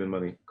saving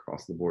money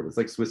across the board. It's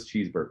like Swiss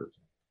cheeseburgers.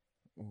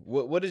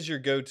 What is your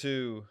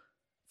go-to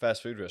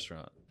fast food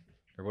restaurant,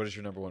 or what is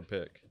your number one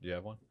pick? Do you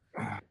have one?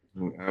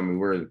 I mean,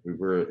 we're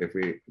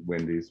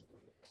Wendy's.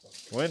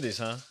 Wendy's,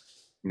 huh?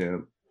 Yeah,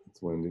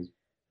 it's Wendy's.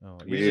 Oh,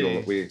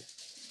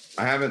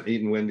 I haven't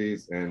eaten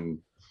Wendy's in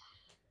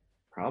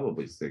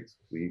probably 6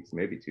 weeks,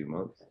 maybe 2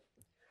 months.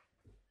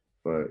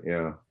 But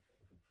yeah,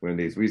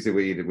 Wendy's. We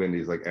eat at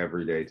Wendy's like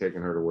every day,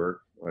 taking her to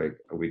work. Like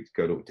we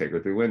go to take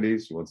her through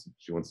Wendy's. She wants a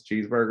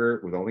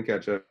cheeseburger with only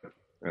ketchup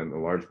and a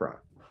large fry,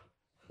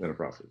 then a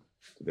frosty.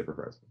 It's a different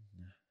price.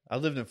 I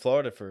lived in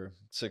Florida for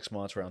 6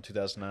 months around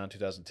 2009,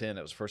 2010.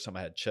 That was the first time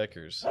I had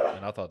Checkers,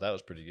 and I thought that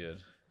was pretty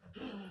good.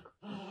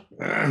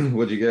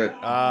 What'd you get?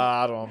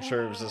 I don't know. I'm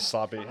sure it was just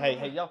sloppy.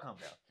 Hey, y'all calm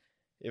down.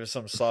 It was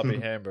some sloppy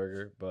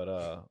hamburger, but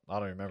I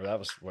don't remember. That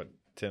was,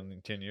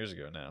 10 years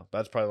ago now.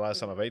 That's probably the last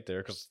time I've ate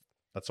there, because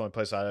that's the only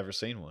place I'd ever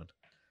seen one.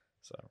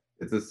 So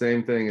it's the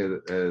same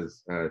thing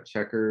as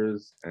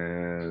Checkers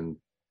and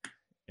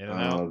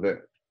In-N-Out.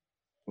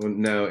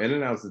 No,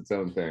 In-N-Out's its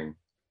own thing.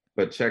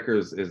 But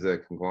Checkers is a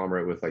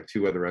conglomerate with like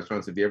 2 other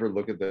restaurants. If you ever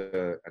look at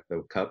the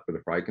cup or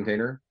the fry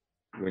container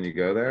when you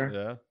go there,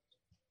 yeah,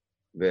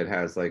 that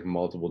has like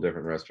multiple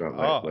different restaurant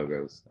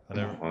logos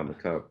on the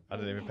cup. I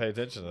didn't even pay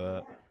attention to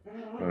that.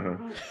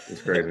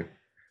 It's crazy.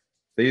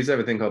 They used to have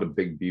a thing called a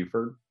Big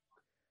Buford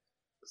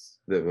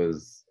that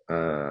was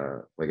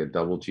like a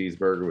double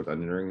cheeseburger with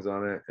onion rings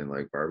on it and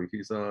like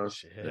barbecue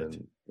sauce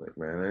and like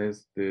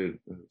mayonnaise. Dude,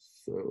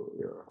 so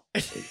yeah.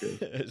 Okay.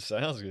 It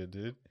sounds good,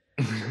 dude.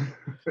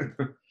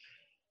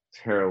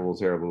 Terrible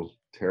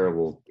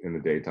in the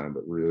daytime,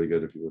 but really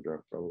good if you were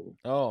drunk, probably.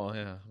 Oh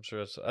yeah, I'm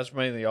sure that's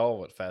mainly all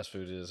what fast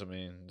food is. I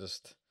mean,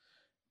 just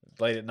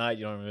late at night,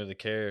 you don't really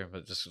care,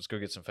 but just let's go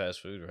get some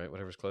fast food, right?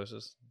 Whatever's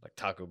closest, like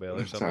Taco Bell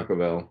or something. Taco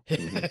Bell.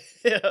 Mm-hmm.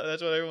 Yeah,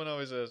 that's what everyone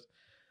always says.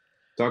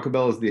 Taco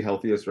Bell is the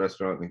healthiest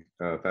restaurant,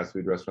 fast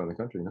food restaurant in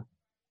the country, no?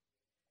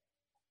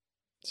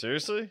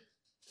 Seriously?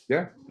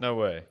 Yeah. No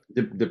way.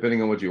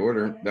 Depending on what you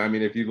order. I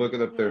mean, if you look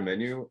at their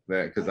menu,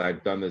 because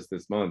I've done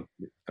this month,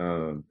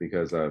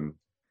 because I'm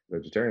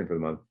vegetarian for the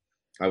month,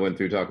 I went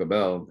through Taco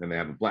Bell, and they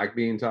have a black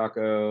bean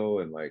taco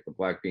and like a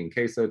black bean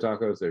queso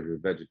taco. So if you're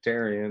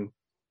vegetarian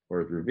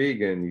or if you're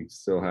vegan, you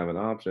still have an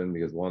option,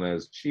 because one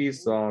has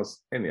cheese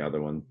sauce and the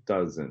other one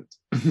doesn't.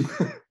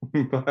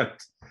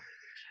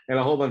 And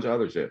a whole bunch of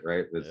other shit,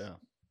 right?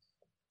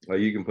 Like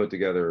you can put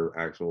together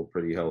actual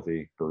pretty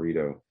healthy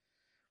burrito.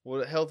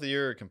 Well,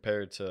 healthier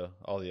compared to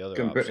all the other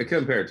options.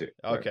 Compared to.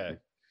 Okay. Right.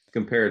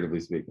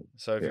 Comparatively speaking.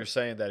 So if you're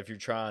saying that if you're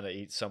trying to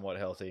eat somewhat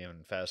healthy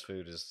and fast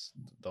food is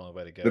the only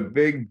way to go. The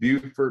Big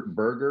Buford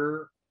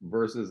burger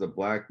versus a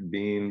black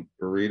bean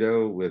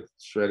burrito with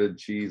shredded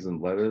cheese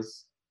and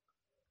lettuce.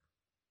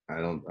 I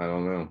don't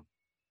know.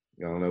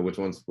 I don't know which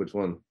one.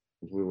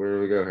 Where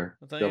do we go here?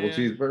 Double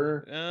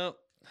cheeseburger. Yep.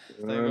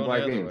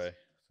 Black beans.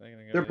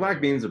 Their black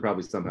beans are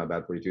probably somehow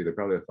bad for you too. They're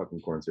probably a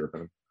fucking corn syrup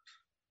in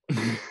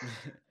them.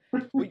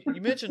 Well,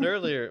 you mentioned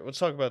earlier. Let's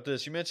talk about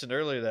this. You mentioned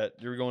earlier that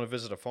you were going to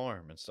visit a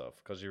farm and stuff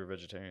because you were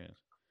vegetarian.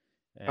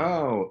 And,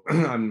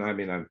 I'm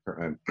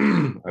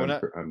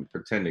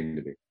pretending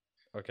to be.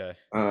 Okay.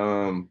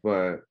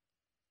 But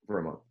for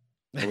a month,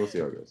 and we'll see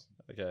how it goes.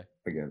 Okay.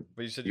 Again,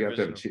 but you said you have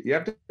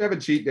to have a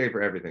cheat day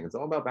for everything. It's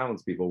all about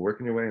balance, people.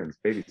 Working your way in,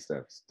 baby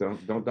steps.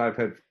 Don't dive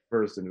head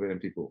first into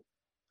it, people.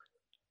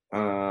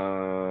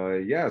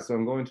 Yeah. So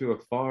I'm going to a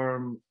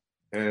farm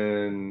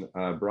in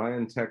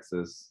Bryan,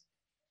 Texas,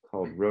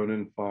 called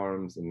Ronin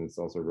Farms, and it's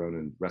also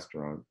Ronin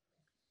Restaurant,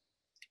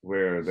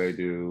 where they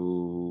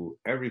do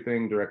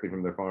everything directly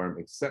from their farm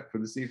except for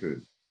the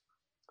seafood,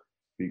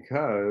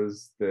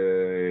 because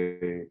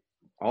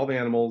all the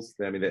animals,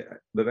 the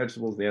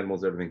vegetables, the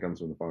animals, everything comes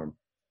from the farm.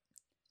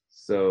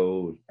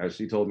 So as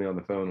she told me on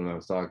the phone when I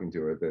was talking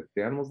to her, that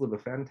the animals live a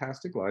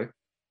fantastic life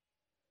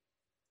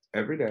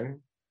every day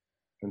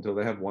until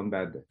they have one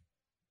bad day.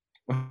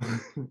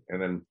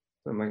 And then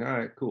I'm like, all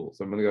right, cool.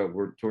 So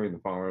we're touring the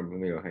farm,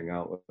 I'm gonna go hang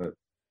out with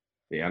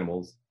the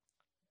animals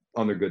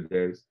on their good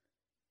days.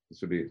 It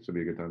should be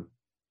a good time.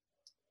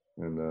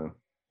 And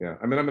yeah,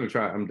 I'm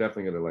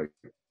definitely gonna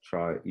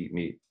try eat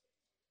meat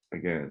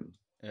again.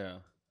 Yeah.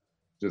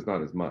 Just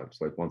not as much,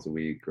 like once a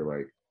week or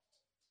like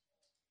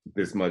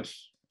this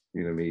much,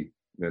 meat.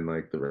 Then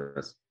like the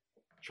rest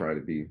try to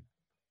be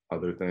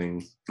other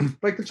things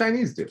like the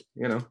Chinese do,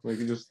 like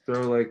you just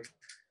throw like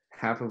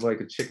half of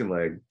like a chicken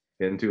leg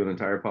into an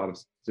entire pot of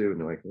stew and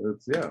you're like,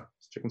 it's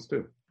chicken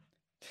stew.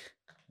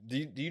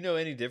 Do you know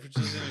any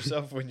differences in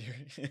yourself when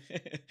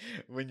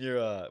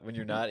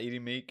you're not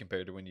eating meat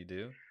compared to when you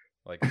do?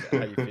 Like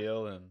how you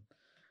feel? And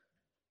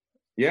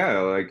yeah,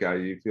 like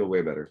you feel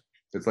way better.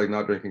 It's like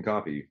not drinking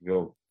coffee. You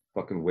feel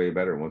fucking way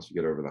better once you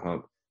get over the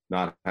hump.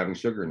 Not having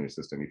sugar in your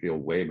system, you feel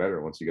way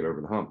better once you get over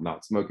the hump.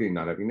 Not smoking,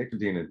 not having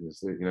nicotine, and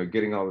just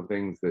getting all the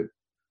things that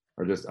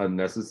are just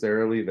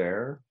unnecessarily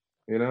there.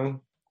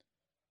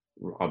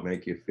 I'll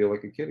make you feel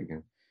like a kid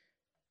again.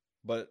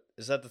 But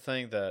is that the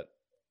thing that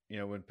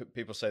when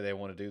people say they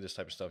want to do this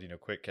type of stuff,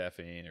 quit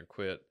caffeine or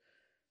quit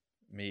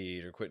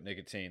meat or quit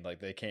nicotine, like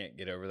they can't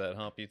get over that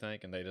hump, you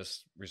think, and they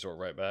just resort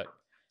right back?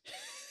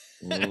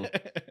 Mm-hmm.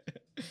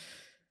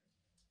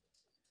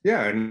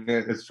 Yeah, and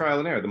it's trial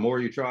and error. The more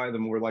you try, the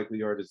more likely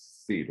you are to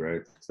succeed,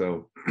 right?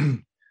 So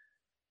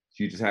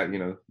you just have,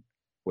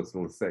 what's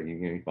the say?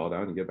 You fall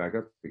down, you get back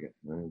up again.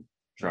 Right?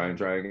 Try and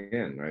try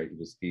again, right? You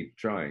just keep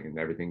trying, and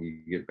everything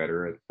you get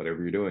better at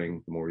whatever you're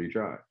doing, the more you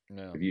try.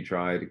 Yeah. If you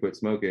try to quit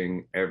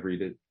smoking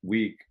every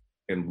week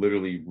and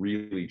literally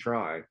really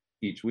try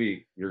each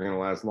week, you're going to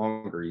last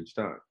longer each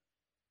time.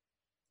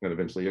 And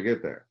eventually you'll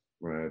get there,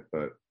 right?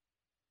 But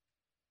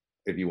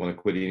if you want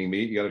to quit eating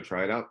meat, you got to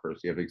try it out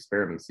first. You have to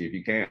experiment, see if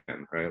you can,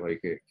 right?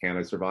 Like, can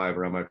I survive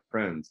around my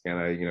friends? Can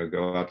I,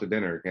 go out to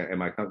dinner?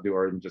 Am I comfortable,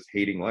 or even just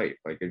hating life?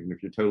 Like, even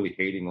if you're totally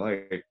hating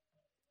life,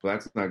 well,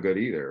 that's not good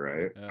either,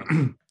 right?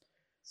 Yeah.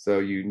 So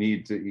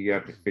you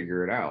have to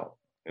figure it out,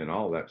 and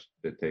all that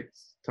it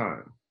takes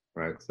time,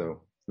 right?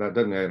 So that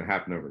doesn't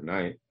happen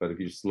overnight, but if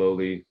you're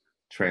slowly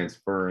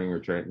transferring or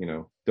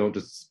don't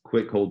just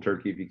quit cold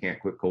turkey. If you can't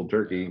quit cold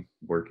turkey,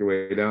 work your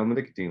way down the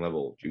nicotine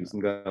level, juice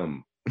and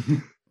gum.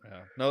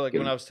 Yeah. No, like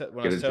when I was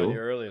telling you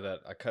earlier that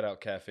I cut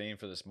out caffeine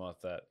for this month,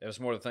 that it was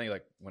more the thing,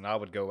 like when I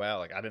would go out,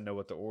 like I didn't know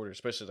what to order,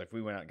 especially like if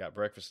we went out and got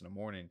breakfast in the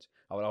mornings,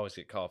 I would always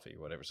get coffee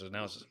or whatever. So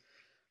now it's just,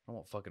 I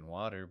want fucking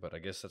water, but I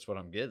guess that's what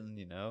I'm getting,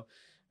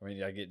 I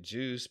mean, I get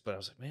juice, but I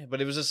was like, man, but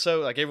it was just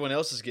so like everyone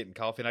else is getting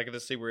coffee, and I could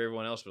just see where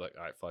everyone else was like,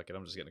 all right, fuck it,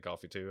 I'm just getting a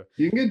coffee too.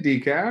 You can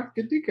get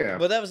decaf.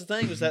 But that was the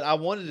thing, was that I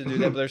wanted to do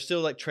that, but there's still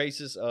like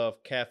traces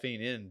of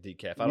caffeine in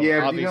decaf. I don't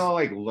know, do you know how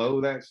like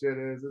low that shit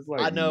is? It's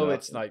like, I know nothing.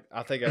 It's like,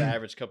 I think an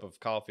average cup of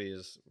coffee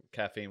is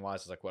caffeine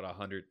wise is like what,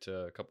 100 to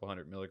a couple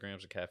hundred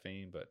milligrams of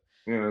caffeine, but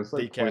it's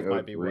like decaf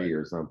might be what?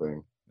 Or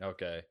something.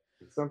 Okay,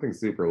 it's something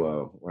super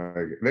low.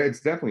 Like, it's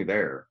definitely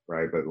there,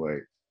 right? But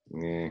like,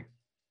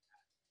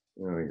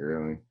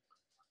 really.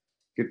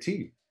 Get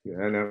tea.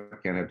 Yeah, no, I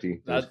can't have tea.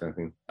 There's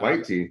caffeine.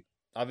 White tea.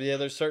 Yeah,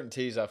 there's certain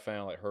teas I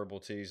found, like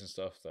herbal teas and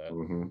stuff that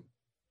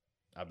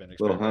I've been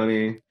little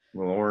honey,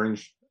 little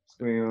orange.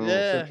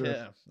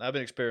 Yeah. I've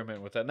been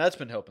experimenting with that, and that's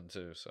been helping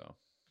too. So,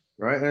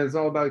 right, and it's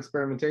all about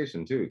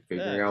experimentation too,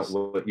 figuring out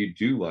what you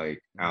do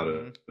like out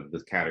of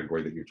this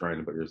category that you're trying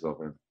to put yourself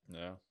in.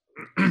 Yeah.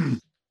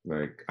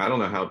 Like, I don't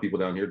know how people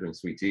down here drink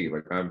sweet tea.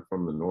 Like, I'm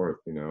from the north,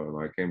 and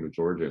I came to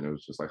Georgia, and it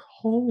was just like,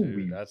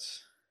 holy,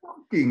 that's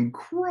fucking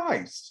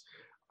Christ.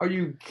 Are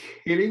you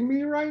kidding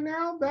me right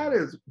now? That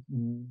is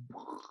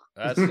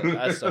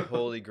that's the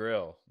holy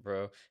grail,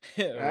 bro.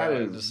 That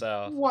is the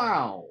South.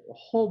 Wow.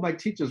 My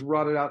teeth just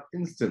rotted out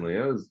instantly.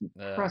 That was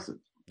impressive.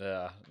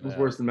 Yeah. It was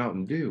worse than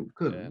Mountain Dew.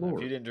 Good Lord.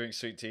 If you didn't drink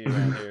sweet tea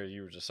around here,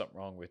 you were just something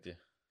wrong with you.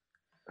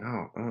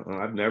 Oh,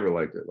 I've never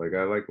liked it. Like,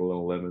 I like a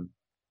little lemon.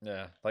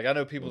 Yeah, like I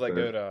know people that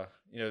go to,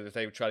 if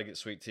they try to get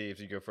sweet tea, if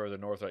you go further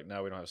north, like,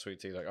 no, we don't have sweet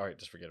tea. Like, all right,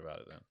 just forget about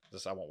it then.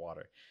 Just I want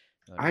water.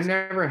 I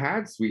never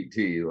had sweet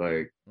tea.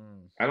 Like,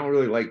 I don't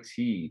really like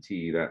tea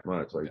that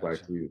much, like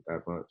black tea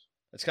that much.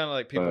 It's kind of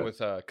like people with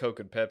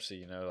Coke and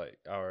Pepsi, like,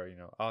 or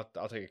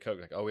I'll take a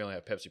Coke. Like, oh, we only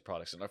have Pepsi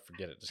products, and I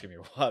forget it. Just give me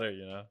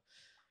water,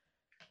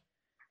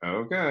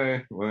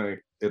 Okay,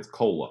 like it's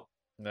cola.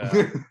 No,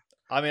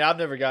 I mean I've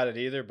never got it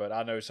either, but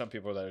I know some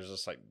people that are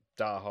just like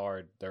die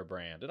hard their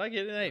brand, and I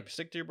get it. Hey,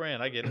 stick to your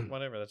brand. I get it.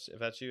 Whatever. If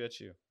that's you, that's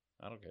you.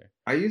 I don't care.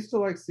 I used to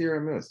like Sierra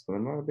Mist, but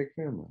I'm not a big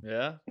fan of it.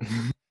 Yeah.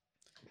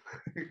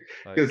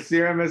 Because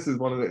Sierra Mist is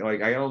one of the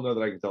I don't know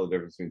that I can tell the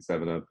difference between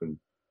 7-Up and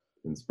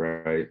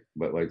Sprite,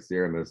 but like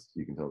Sierra Mist,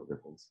 you can tell the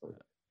difference. Like,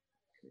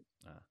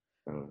 I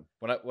don't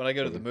know. When I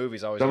go to the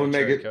movies, I always someone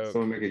make a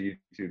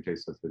YouTube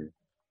taste test video.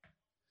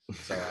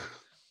 So,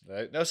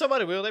 no,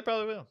 somebody will. They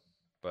probably will.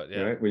 But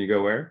yeah, right? When you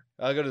go where?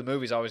 I go to the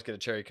movies. I always get a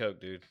cherry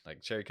Coke, dude.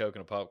 Like cherry Coke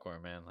and a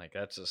popcorn, man. Like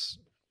that's just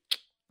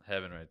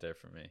heaven right there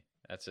for me.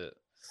 That's it.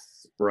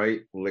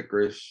 Sprite,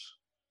 licorice.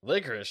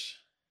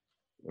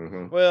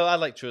 Well, I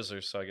like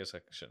Twizzlers, so I guess I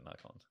shouldn't knock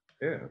on.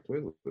 Yeah,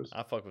 Twizzlers.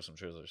 I fuck with some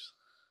Twizzlers.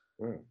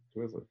 Yeah,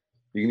 Twizzlers.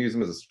 You can use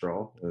them as a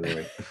straw.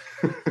 Wait,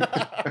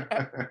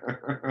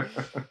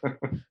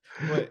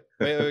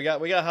 we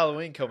got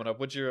Halloween coming up.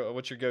 What's your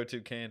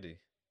go-to candy?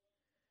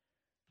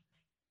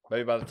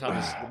 Maybe by the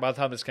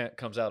time this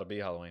comes out, it'll be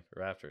Halloween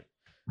or after it.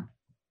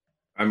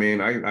 I mean,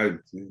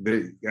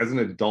 as an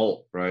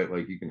adult, right?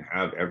 Like you can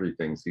have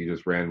everything, so you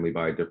just randomly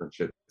buy different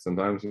shit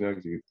sometimes,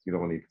 because you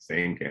don't want to eat the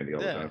same candy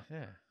all the time.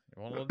 Yeah,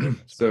 you want a little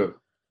difference. So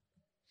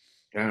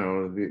I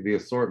don't know the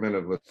assortment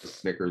of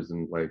Snickers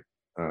and like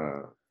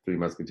Three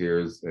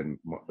Musketeers and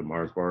the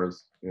Mars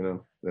bars.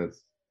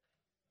 That's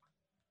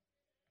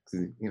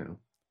you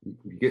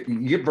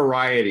get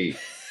variety.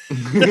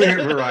 You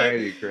get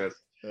variety, Chris.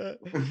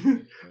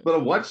 But a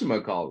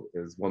whatchamacallit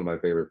is one of my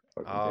favorite.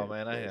 Oh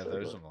man, I had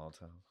those in a long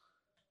time.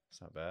 It's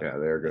not bad. Yeah,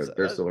 they're good.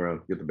 They're still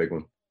around. Get the big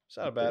one. It's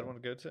not a bad one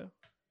to go to.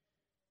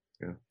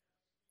 Yeah.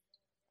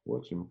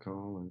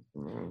 Whatchamacallit.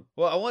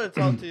 Well, I want to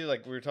talk to you,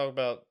 like we were talking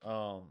about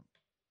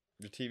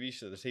the TV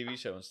show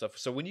and stuff.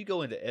 So when you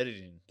go into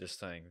editing this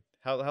thing,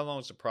 how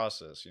long is the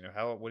process?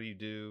 What do you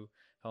do?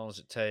 How long does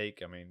it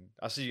take? I mean,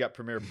 I see you got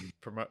Premiere.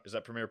 Is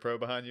that Premiere Pro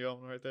behind you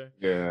right there?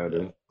 Yeah, it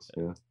is.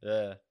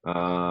 Yeah.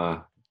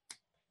 A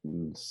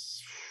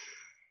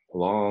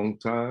long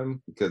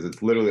time, because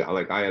it's literally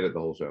like I edit the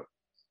whole show.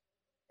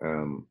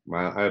 I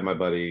have my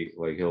buddy,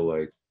 like he'll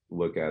like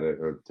look at it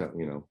or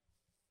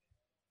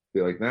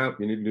be like, nah,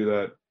 you need to do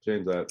that,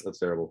 change that, that's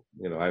terrible.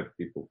 I have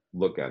people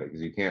look at it,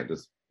 because you can't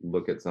just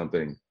look at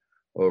something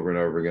over and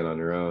over again on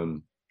your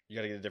own. You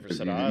gotta get a different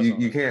set of eyes.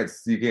 You can't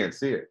see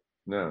it.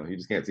 No, you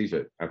just can't see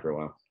shit after a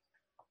while.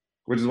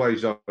 Which is why you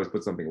should always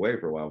put something away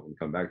for a while and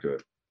come back to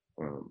it.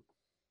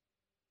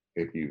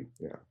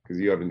 Because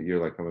you're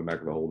like coming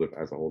back as a whole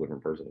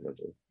different person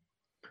eventually.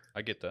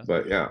 I get that.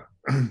 But yeah,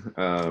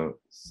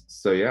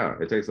 so yeah,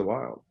 it takes a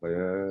while.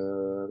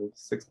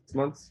 6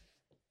 months,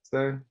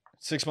 say.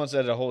 6 months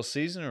at a whole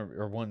season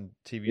or one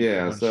TV?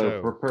 Yeah, one so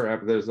show?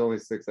 per there's only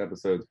 6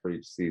 episodes per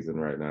each season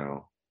right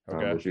now.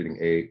 Okay. We're shooting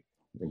 8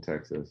 in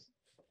Texas,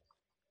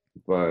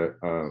 but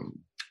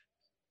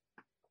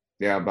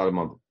yeah, about a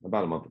month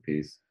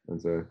apiece.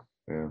 And so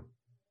yeah,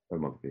 a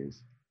month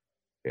apiece.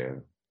 Yeah.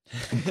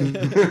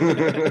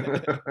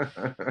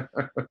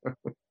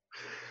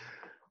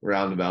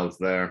 Roundabouts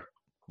there.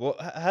 Well,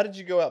 how did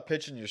you go out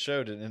pitching your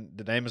show?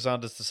 Did Amazon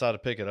just decide to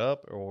pick it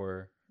up,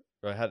 or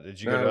how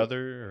did you go to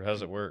other, or how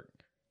does it work?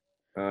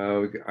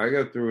 I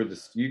go through it.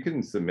 You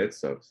can submit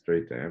stuff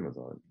straight to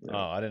Amazon. Oh,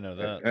 I didn't know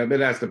that. It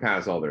has to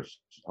pass all their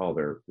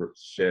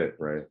shit,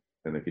 right?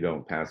 And if you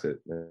don't pass it,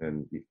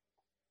 then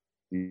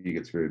you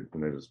get screwed,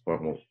 and they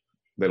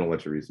don't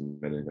let you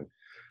resubmit anything.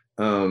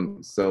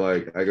 So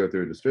like I go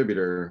through a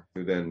distributor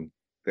who then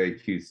they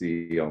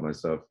QC all my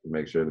stuff to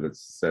make sure that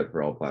it's set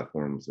for all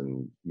platforms,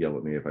 and yell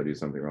at me if I do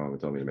something wrong and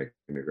tell me to make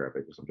a new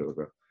graphic or something like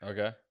that.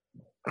 Okay.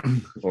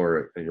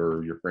 Or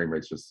your frame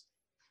rate's just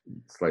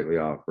slightly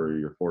off, or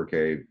your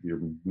 4K, your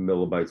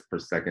millibytes per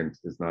second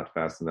is not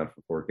fast enough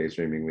for 4K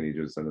streaming. We need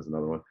you to send us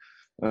another one.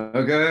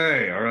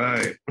 Okay, all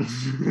right.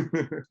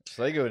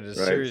 So they go into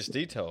serious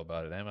detail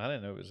about it. I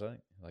didn't know it was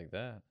like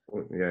that.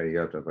 Yeah, you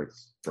have to have like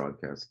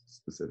broadcast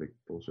specific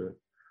bullshit,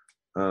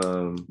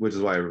 which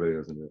is why everybody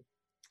doesn't do it.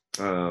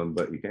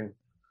 But you can.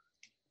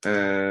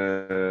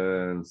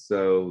 And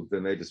so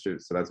then they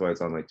distribute. So that's why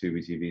it's on like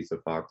Tubi TV. So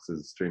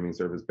Fox's streaming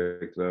service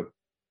picked it up.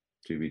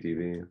 Tubi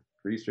TV,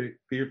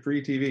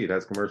 free TV. It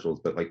has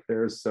commercials, but like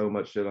there's so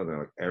much shit on there.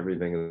 Like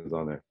everything is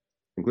on there,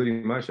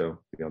 including my show,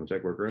 Beyond the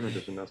Check Worker. In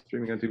addition, now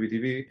streaming on Tubi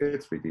TV.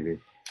 It's free TV.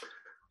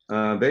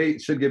 They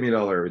should give me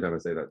 $1 every time I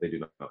say that. They do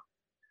not.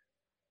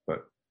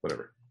 But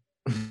whatever.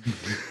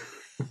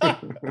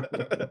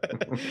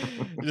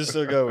 You just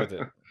still go with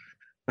it.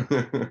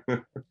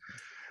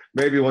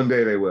 Maybe one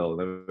day they will,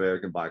 and then I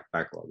can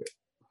backlog it.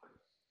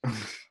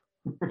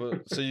 Well,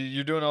 so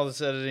you're doing all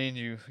this editing.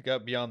 You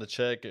got Beyond the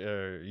Check.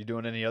 Are you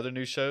doing any other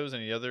new shows?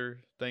 Any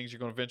other things you're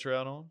going to venture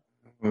out on?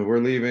 We're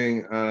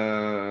leaving.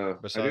 I do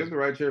Besides, have the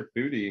Rideshare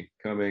Foodie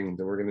coming.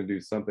 Then we're going to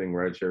do something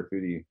Rideshare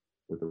Foodie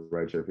with the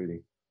Rideshare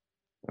Foodie.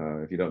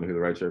 If you don't know who the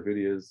Rideshare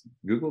Foodie is,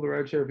 Google the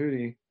Rideshare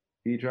Foodie.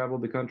 He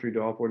traveled the country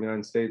to all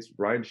 49 states,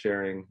 ride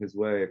sharing his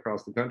way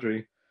across the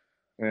country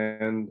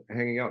and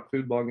hanging out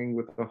food blogging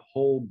with a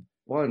whole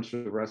bunch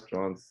of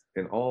restaurants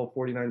in all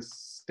 49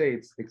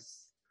 states.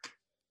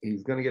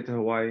 He's going to get to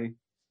Hawaii,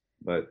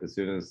 but as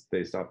soon as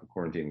they stop the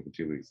quarantine for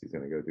 2 weeks, he's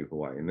going to go do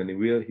Hawaii, and then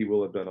he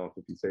will have done all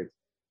 50 states.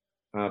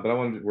 But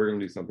we're going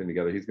to do something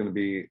together. He's going to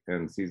be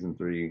in season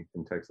 3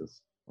 in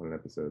Texas on an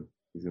episode.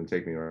 He's going to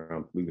take me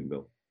around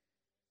Luganville.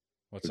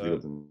 What's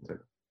up?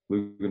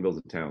 Luganville's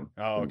a town.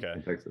 Oh, okay.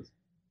 In Texas.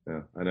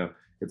 Yeah, I know.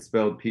 It's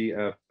spelled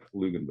P.F.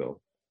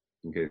 Luganville,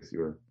 in case you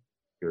were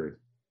curious.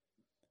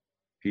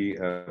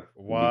 P.F.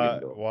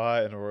 Luganville.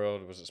 Why in the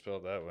world was it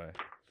spelled that way?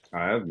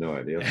 I have no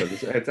idea, but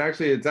it's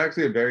actually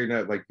a very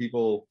nice, like,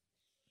 people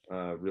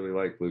really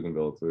like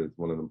Luganville. So it's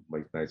one of the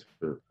like nicer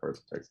parts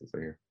of Texas, I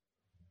hear.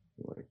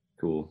 Like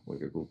cool,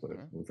 like a cool place.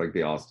 It's like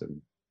the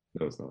Austin.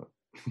 No, it's not.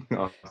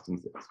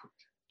 Austin's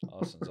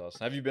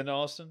Austin. Have you been to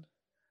Austin?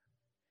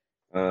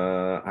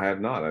 I have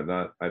not.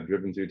 I've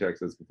driven through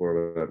Texas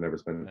before, but I've never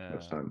spent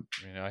much time.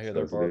 You know, I hear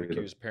their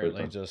barbecue's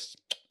apparently just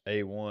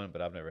A1,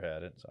 but I've never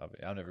had it. So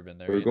I've never been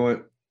there.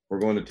 We're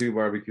going to 2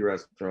 barbecue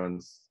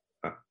restaurants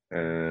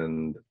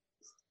and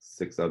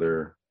 6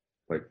 other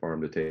like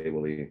farm to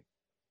table-y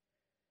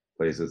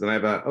places. And I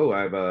have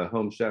a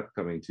home chef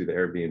coming to the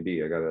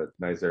Airbnb. I got a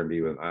nice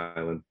Airbnb with an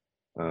island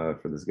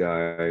for this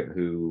guy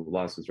who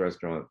lost his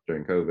restaurant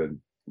during COVID,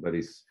 but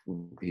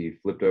he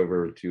flipped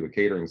over to a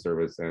catering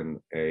service and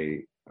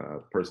a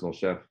personal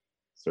chef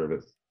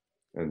service,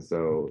 and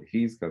so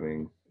he's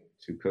coming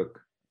to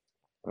cook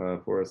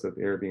for us at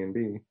the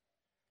Airbnb.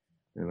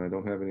 And I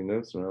don't have any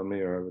notes around me,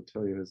 or I would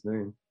tell you his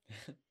name.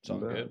 It's all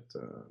good.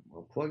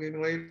 I'll plug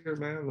in later,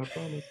 man. I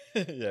promise.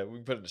 Yeah, we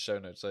can put it in the show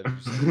notes later.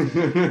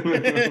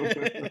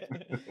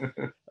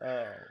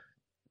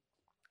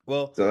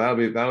 Well, so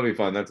that'll be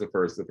fun. That's the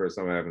first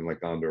time I haven't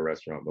like gone to a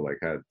restaurant, but like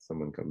had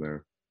someone come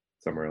there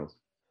somewhere else.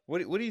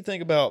 What do you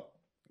think about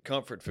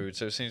comfort food?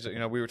 So it seems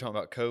that, we were talking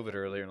about COVID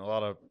earlier, and a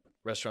lot of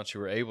restaurants who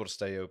were able to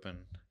stay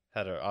open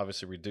had to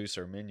obviously reduce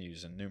their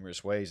menus in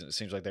numerous ways, and it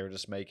seems like they were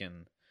just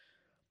making,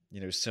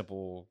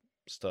 simple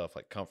stuff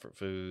like comfort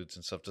foods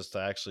and stuff just to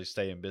actually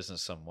stay in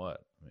business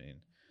somewhat. I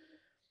mean,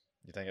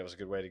 you think it was a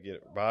good way to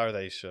get by, or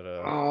they should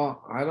have?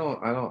 Oh, I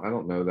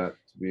don't know that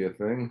to be a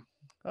thing.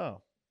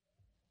 Oh,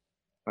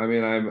 I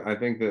mean, I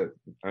think that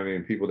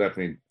people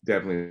definitely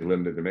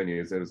limited the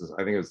menus. I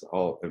think it was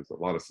a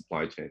lot of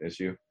supply chain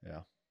issue.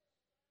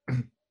 Yeah.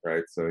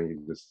 Right. So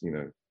you just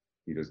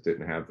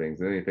didn't have things.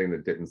 And anything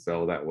that didn't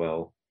sell that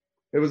well,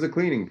 it was a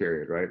cleaning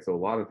period, right? So a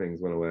lot of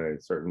things went away.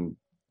 Certain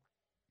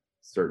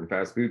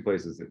fast food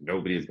places that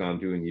nobody has gone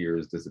to in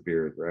years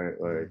disappeared, right?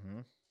 Like,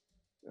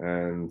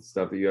 and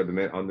stuff that you had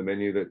on the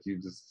menu that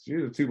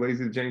you're too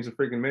lazy to change the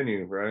freaking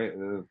menu, right?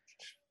 And then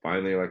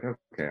finally, like,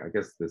 okay, I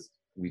guess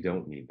we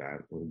don't need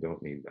that. We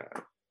don't need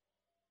that.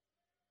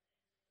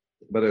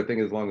 But I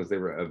think as long as they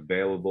were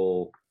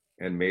available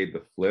and made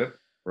the flip,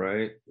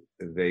 right?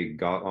 They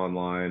got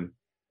online.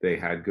 They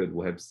had good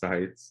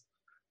websites,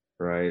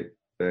 right?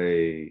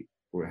 They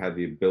had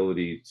the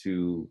ability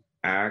to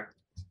act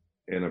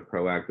in a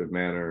proactive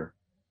manner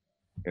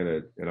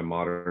in a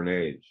modern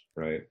age,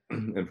 right?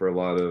 And for a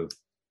lot of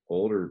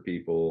older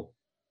people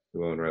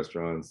who own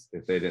restaurants,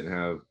 if they didn't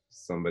have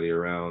somebody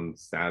around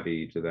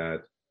savvy to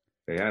that,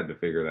 they had to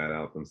figure that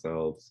out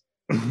themselves.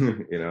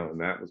 And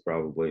that was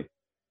probably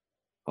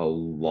a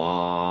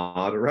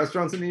lot of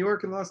restaurants in New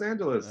York and Los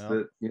Angeles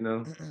that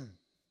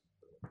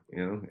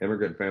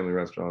immigrant family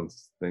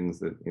restaurants, things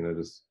that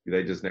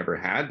they just never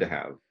had to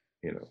have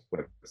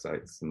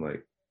websites. And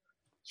like,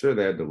 sure,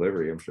 they had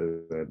delivery. I'm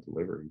sure they had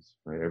deliveries,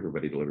 right?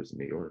 Everybody delivers in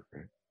New York,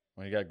 right?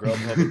 Well, you got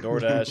Grubhub and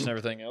DoorDash and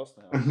everything else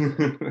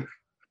now.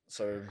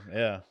 So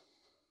yeah.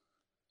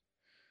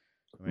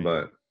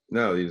 But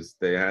no,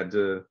 they had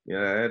to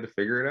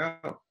figure it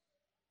out,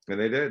 and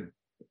they did.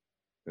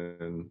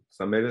 And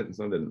some made it, and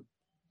some didn't.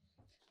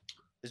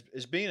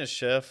 Is being a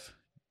chef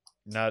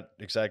not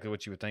exactly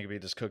what you would think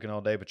of, just cooking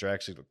all day, but you're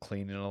actually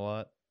cleaning a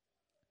lot?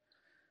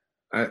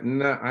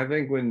 No, I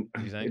think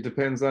it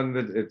depends on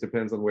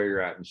where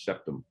you're at in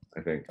chefdom,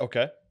 I think.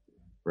 Okay.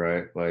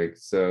 Right. Like,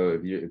 so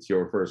if it's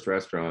your first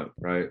restaurant,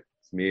 right?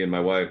 It's me and my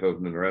wife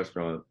opening a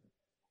restaurant.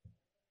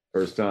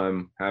 First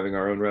time having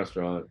our own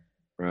restaurant,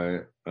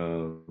 right?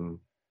 You're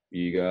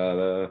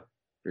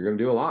gonna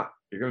do a lot.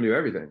 You're gonna do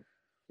everything,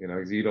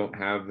 because you don't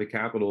have the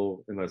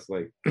capital unless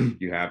like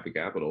you have the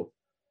capital,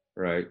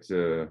 right?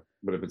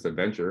 But if it's a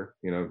venture,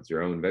 if it's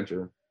your own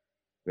venture,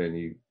 then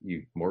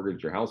you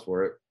mortgage your house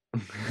for it.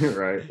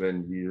 Right,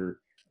 then you're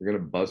gonna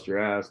bust your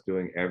ass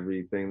doing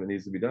everything that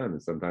needs to be done.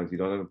 And sometimes you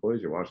don't have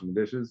employees. You're washing the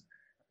dishes,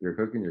 you're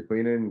cooking, you're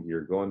cleaning,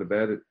 you're going to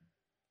bed at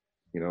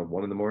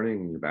 1 a.m,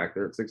 and you're back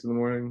there at 6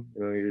 a.m.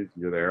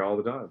 You're there all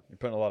the time. You're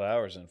putting a lot of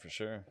hours in for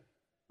sure.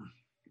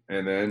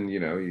 And then you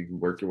can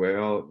work your way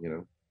out.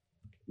 You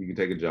can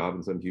take a job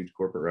in some huge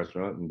corporate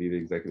restaurant and be the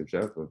executive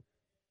chef of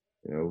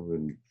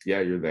And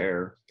yeah, you're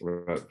there,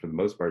 but for the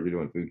most part, you're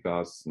doing food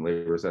costs and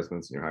labor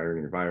assessments, and you're hiring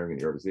and you're firing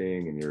and you're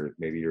overseeing, and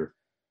maybe you're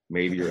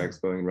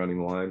expoing, running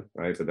the line,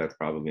 right? But that's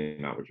probably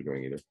not what you're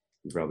doing either.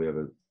 You probably have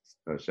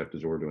a chef de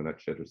jour doing that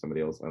shit, or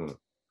somebody else. I don't know.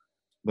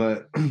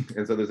 But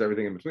and so there's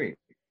everything in between,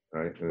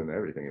 right? And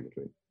everything in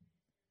between.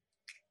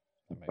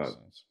 That makes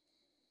sense.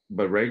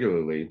 But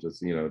regularly,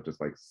 just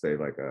like say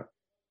like a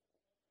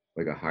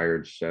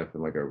hired chef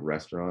in like a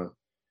restaurant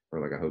or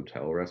like a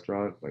hotel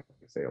restaurant, like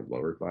say a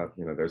lower class,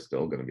 they're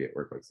still going to be at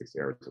work like 60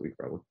 hours a week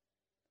probably.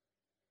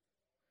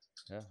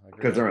 Yeah,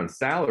 because they're on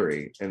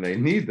salary and they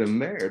need them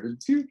there to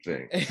do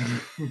things.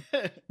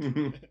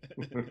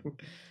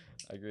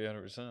 I agree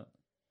 100%.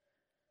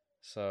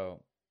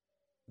 So,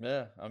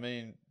 yeah, I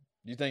mean,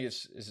 do you think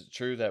is it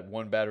true that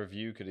one bad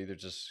review could either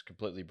just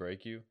completely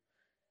break you?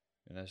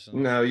 In essence?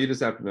 No, you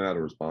just have to know how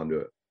to respond to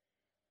it.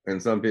 And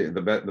some people,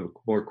 the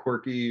more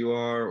quirky you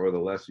are, or the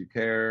less you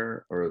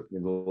care, or the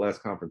less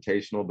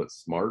confrontational but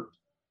smart.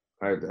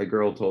 A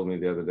girl told me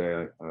the other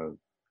day,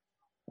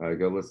 I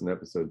go listen to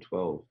episode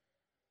 12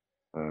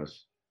 of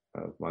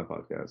my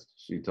podcast.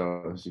 She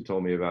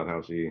told me about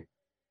how she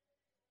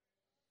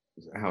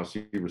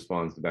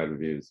responds to bad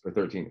reviews. Or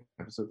 13,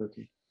 episode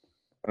 13.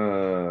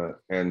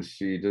 And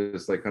she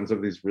just like comes up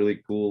with these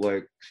really cool,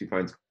 like she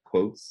finds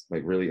quotes,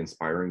 like really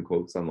inspiring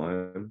quotes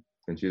online,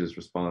 and she just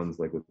responds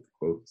like with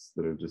quotes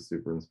that are just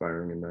super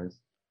inspiring and nice.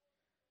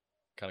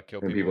 Kind of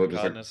kill people with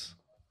kindness.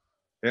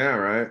 Like, yeah,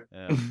 right.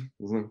 Yeah.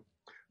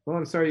 Well,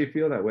 I'm sorry you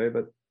feel that way,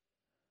 but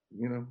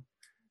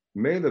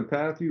may the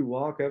path you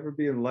walk ever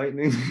be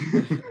enlightening.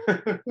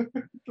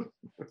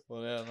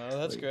 Well, yeah, no,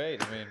 that's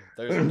great. I mean,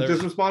 there's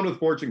just respond with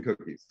fortune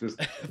cookies. Just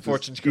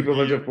keep a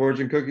bunch of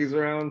fortune cookies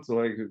around. So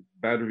like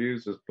bad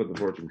reviews, just put the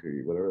fortune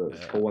cookie, whatever.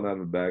 Pull one out of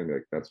the bag.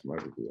 Like that's my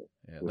review.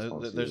 Yeah,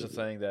 there's a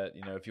thing that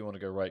if you want to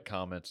go write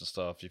comments and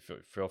stuff, you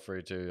feel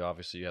free to.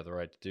 Obviously, you have the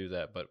right to do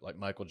that. But like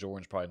Michael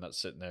Jordan's probably not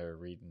sitting there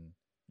reading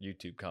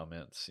YouTube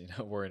comments,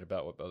 worrying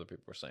about what other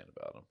people are saying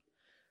about him.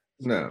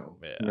 So, no,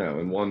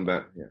 and one.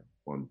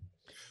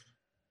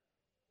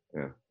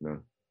 Yeah,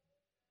 no.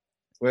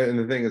 Well, and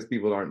the thing is,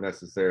 people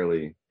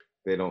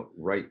they don't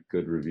write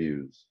good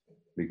reviews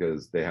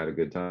because they had a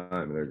good time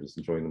and they're just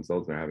enjoying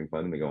themselves and they're having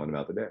fun and they go on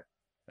about the day.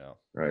 Yeah.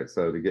 Right.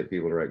 So to get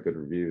people to write good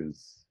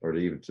reviews or to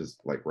even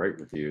just like write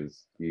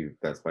reviews,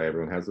 that's why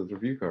everyone has those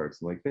review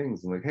cards and like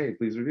things and like, hey,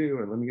 please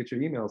review and let me get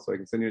your email so I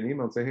can send you an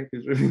email and say, hey,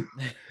 please review.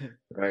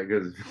 Right.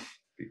 Because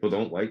people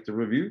don't like to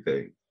review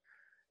things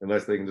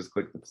unless they can just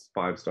click the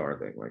 5-star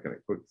thing. Like, can I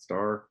click the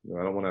star?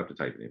 I don't want to have to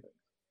type anything.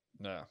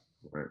 No.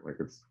 Right, like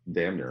it's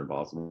damn near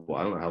impossible.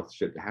 I don't know how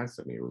shit has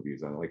so many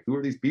reviews on it. Like, who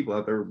are these people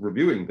out there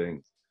reviewing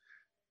things?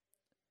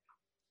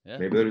 Yeah.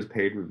 Maybe they're just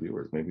paid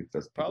reviewers. Maybe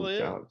that's probably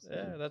jobs.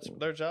 Yeah, that's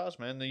their jobs,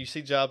 man. Then you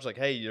see jobs like,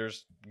 hey, a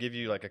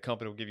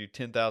company will give you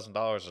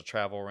 $10,000 to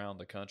travel around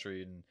the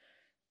country and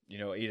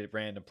eat at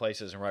random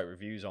places and write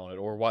reviews on it,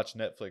 or watch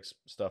Netflix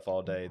stuff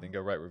all day, then go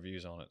write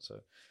reviews on it. So,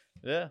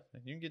 yeah,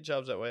 you can get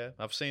jobs that way.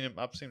 I've seen them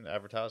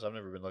advertised. I've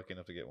never been lucky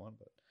enough to get one,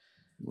 but.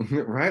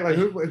 Right, like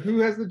who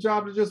has the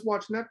job to just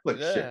watch Netflix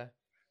shit?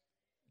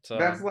 So,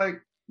 that's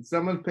like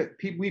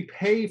we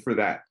pay for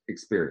that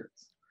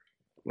experience,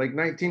 like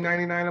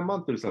 $19.99 a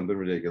month or something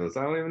ridiculous.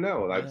 I don't even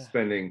know. I'm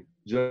spending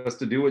just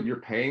to do what you're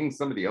paying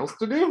somebody else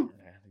to do.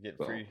 Yeah,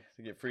 to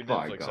get free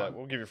Netflix.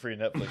 We'll give you free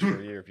Netflix for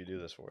a year if you do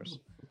this for us.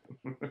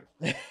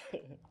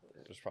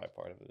 That's probably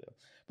part of it. Yeah.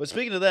 But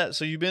speaking of that,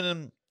 so you've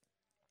been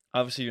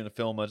obviously you're in the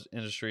film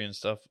industry and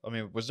stuff. I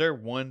mean, was there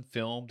one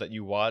film that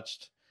you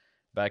watched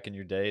back in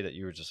your day that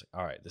you were just like,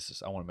 all right,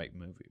 I want to make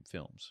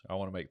films. I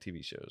want to make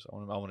TV shows. I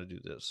want to do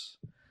this.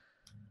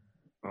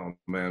 Oh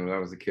man, when I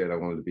was a kid, I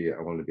wanted to be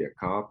a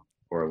cop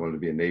or I wanted to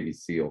be a Navy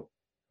SEAL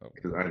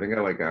because I think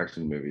I like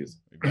action movies.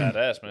 You're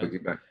badass,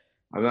 man.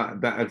 I'm not.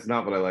 That's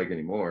not what I like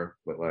anymore.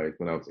 But like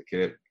when I was a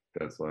kid,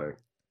 that's like,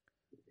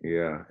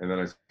 yeah. And then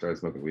I started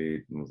smoking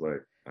weed and was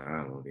like, I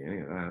don't want to be any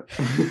of that.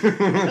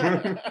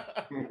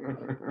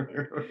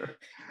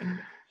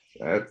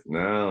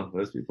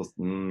 Those people,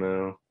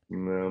 no,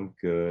 I'm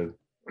good.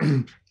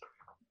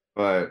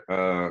 But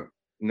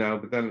no,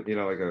 but then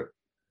I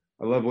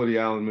love Woody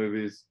Allen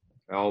movies,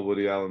 all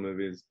Woody Allen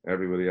movies,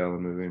 every Woody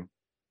Allen movie,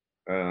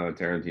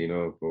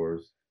 Tarantino, of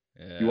course.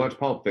 Yeah. You watch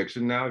Pulp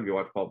Fiction now? Have you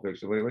watched Pulp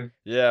Fiction lately?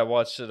 Yeah, I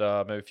watched it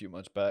maybe a few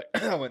months back.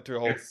 I went through a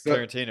whole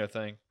Tarantino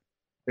thing.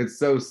 It's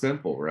so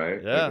simple,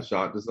 right? Yeah. Like the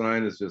shot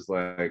design is just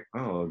like,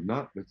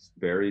 it's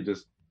very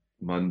just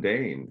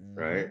mundane,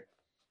 right?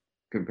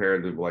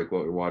 Compared to like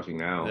what we're watching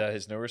now. Yeah,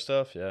 his newer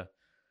stuff, yeah.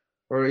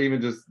 Or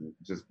even just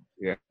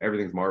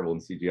everything's Marvel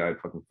and CGI,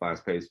 fucking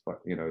fast paced.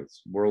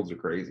 It's worlds are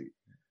crazy.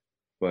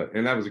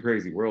 And that was a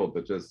crazy world,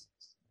 but just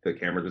the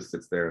camera just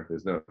sits there.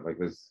 There's no like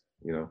this,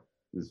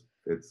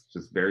 it's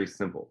just very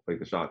simple. Like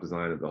the shot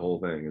design of the whole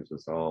thing is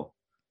just all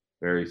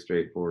very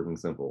straightforward and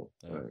simple.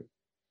 Yeah.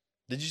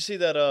 Did you see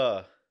that?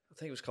 I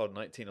think it was called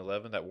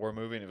 1911, that war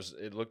movie, and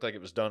it looked like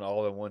it was done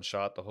all in one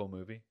shot, the whole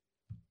movie.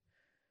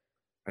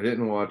 I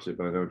didn't watch it,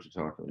 but I know what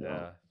you're talking about.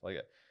 Yeah, like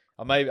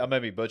I may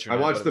be butchering.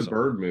 I watched the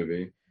Bird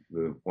movie,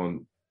 the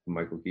one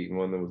Michael Keaton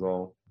one that was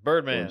all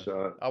Birdman.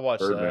 Shot. I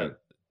watched Birdman.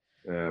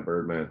 that. Yeah,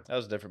 Birdman. That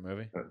was a different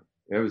movie.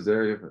 It was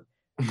very different.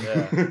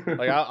 Yeah,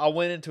 like I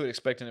went into it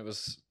expecting it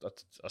was a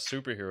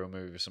superhero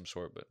movie of some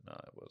sort, but no,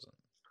 it wasn't.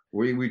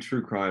 We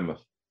true crime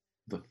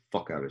the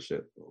fuck out of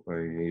shit. Like,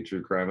 you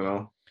true crime at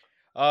all?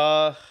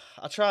 I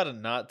try to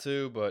not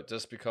to, but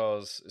just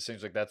because it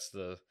seems like that's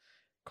the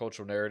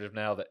cultural narrative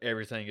now that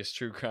everything is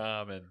true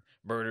crime and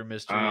murder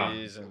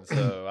mysteries, and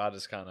so I'll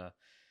just let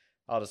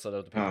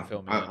other people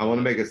film it. I want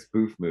to make a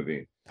spoof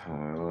movie. I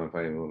don't know if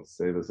I even want to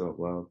say this out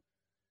loud.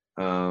 I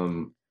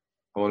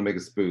want to make a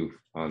spoof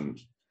on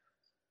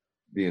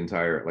the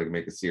entire, like,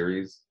 make a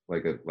series,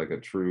 like a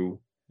true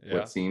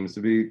what seems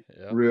to be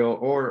real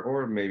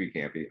or maybe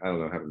campy. I don't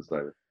know. I haven't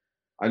decided.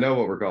 I know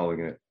what we're calling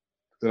it.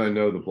 Then I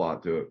know the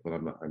plot to it, but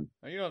I'm not.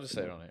 You don't have to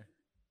say it on here.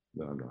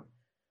 No, I'm not.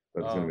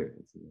 That's gonna be.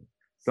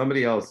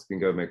 Somebody else can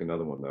go make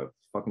another one though.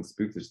 Fucking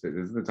spoof this shit.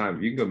 This is the time.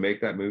 If you can go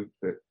make that move,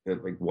 that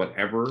like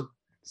whatever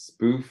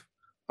spoof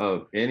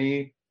of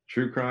any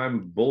true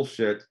crime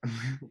bullshit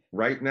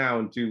right now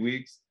in 2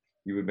 weeks,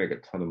 you would make a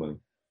ton of money.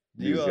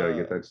 You just gotta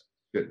get that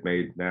shit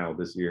made now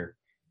this year.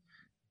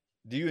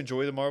 Do you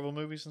enjoy the Marvel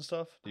movies and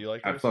stuff? Do you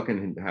like those? I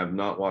fucking have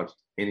not watched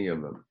any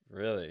of them.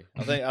 Really?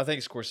 I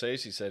think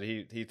Scorsese said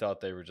he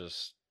thought they were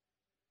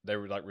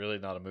like really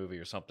not a movie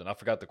or something. I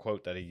forgot the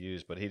quote that he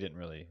used, but he didn't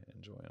really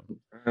enjoy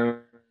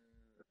them.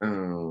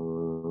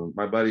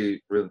 My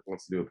buddy really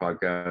wants to do a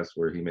podcast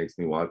where he makes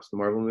me watch the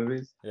Marvel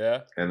movies.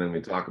 Yeah. And then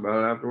we talk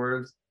about it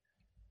afterwards.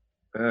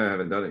 I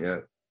haven't done it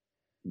yet.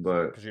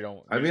 But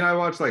I mean, I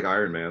watched like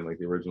Iron Man, like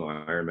the original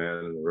Iron Man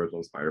and the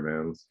original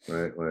Spider-Mans,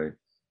 right? Like,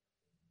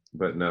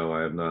 but no,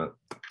 I have not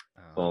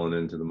fallen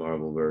into the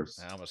Marvel verse.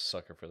 I'm a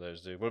sucker for those,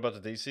 dude. What about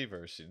the DC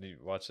verse? You been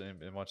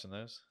watching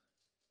those?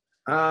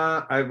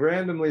 I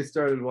randomly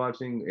started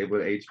watching it, but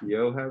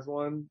HBO has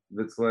one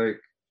that's like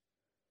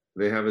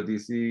they have a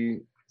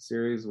DC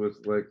series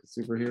with like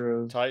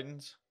superheroes.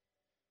 Titans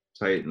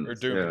or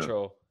Doom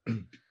Patrol.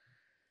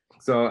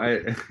 So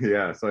I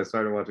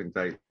started watching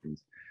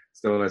Titans.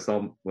 So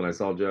when I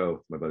saw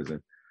Joe, my buddy's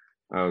name,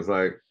 I was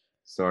like,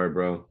 sorry,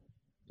 bro,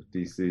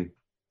 DC.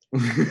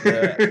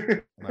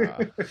 Nah.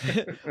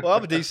 Well,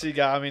 I'm a DC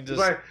guy. I mean,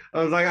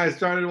 I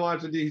started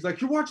watching. He's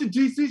like, you're watching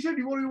DC shit?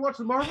 You want to watch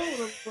the Marvel?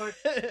 And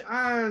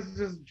I was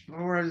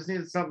like, I just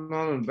needed something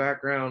on in the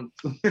background.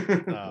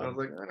 I was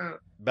like,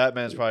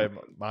 Batman's probably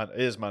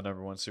my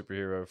number one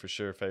superhero for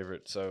sure,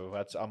 favorite. So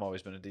I'm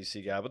always been a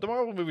DC guy. But the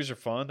Marvel movies are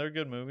fun. They're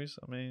good movies.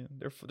 I mean,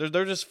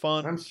 they're just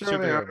fun. I'm sure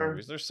superhero they are.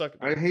 Movies. They're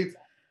sucking.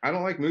 I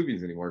don't like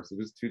movies anymore because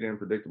it's just too damn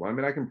predictable. I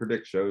mean, I can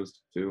predict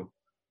shows too.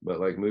 But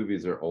like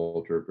movies are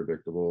ultra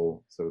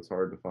predictable, so it's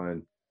hard to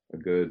find a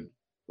good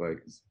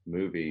like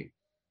movie,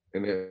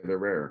 and they're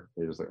rare.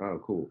 You're just like, oh,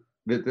 cool.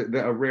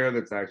 A rare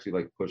that's actually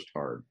like pushed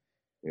hard,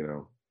 you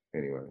know.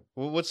 Anyway,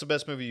 well, what's the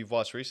best movie you've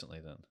watched recently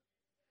then?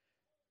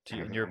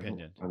 In your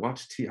opinion, I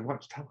watch a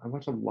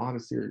lot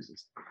of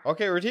series.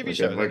 Okay, or a TV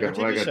show, like a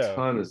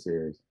ton of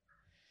series,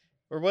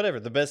 or whatever.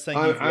 The best thing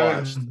you've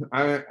watched.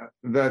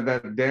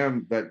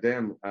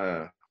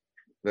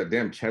 That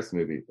damn chess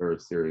movie or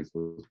series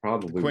was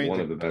probably one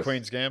of the best.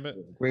 Queen's Gambit.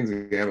 Queen's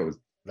Gambit was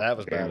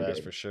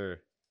badass for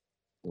sure.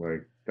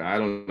 Like, I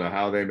don't know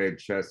how they made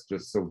chess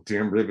just so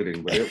damn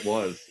riveting, but it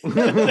was.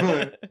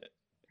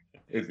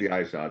 It's the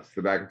eye shots,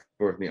 the back and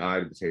forth from the eye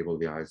to the table,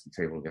 the eyes to the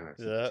table, the eyes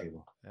to the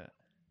table. Yeah.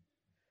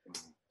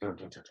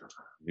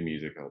 The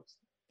music helps.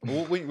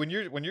 Well, when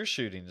you're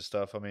shooting and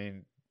stuff, I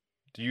mean,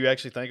 do you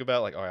actually think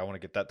about like, oh, I want to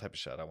get that type of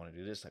shot, I want to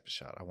do this type of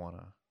shot, I want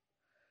to.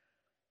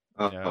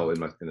 In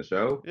the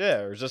show,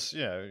 or just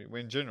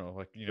in general,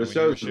 like the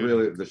show's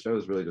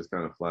really just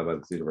kind of fly by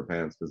the seat of our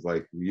pants because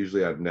like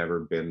usually I've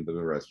never been to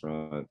the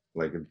restaurant.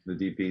 Like the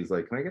DP's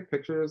like, can I get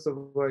pictures of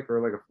like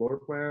a floor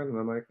plan? And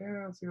I'm like,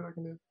 yeah, I'll see what I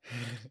can do.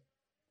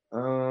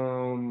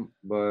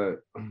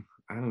 But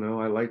I don't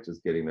know. I like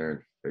just getting there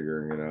and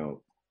figuring it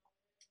out.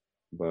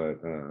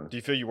 But do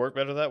you feel you work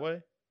better that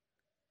way?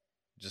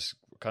 Just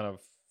kind of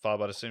fly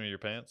by the seat of your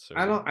pants? Or?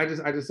 I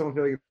just don't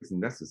feel like it's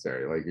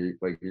necessary. Like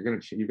you're gonna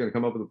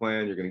come up with a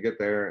plan, you're gonna get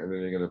there, and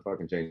then you're gonna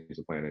fucking change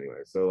the plan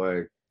anyway. So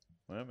like,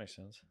 well, that makes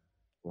sense.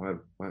 Why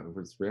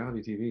it's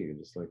reality TV? You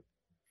just like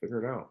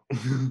figure it out.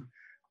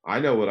 I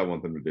know what I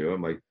want them to do.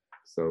 I'm like,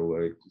 so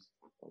like,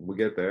 we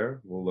get there,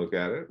 we'll look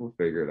at it, we'll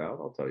figure it out.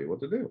 I'll tell you what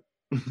to do.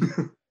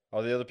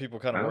 Are the other people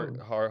kind of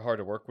hard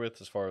to work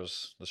with as far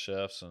as the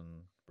chefs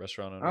and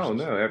restaurant owners? Oh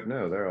no,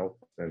 they're all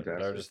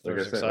fantastic. They're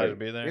just excited to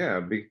be there.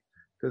 Yeah,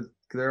 because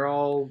they're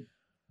all,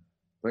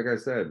 like I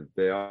said,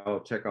 they all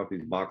check off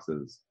these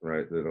boxes,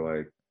 right? That are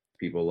like,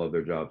 people love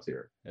their jobs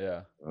here.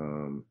 Yeah.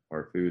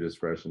 Our food is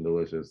fresh and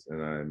delicious, and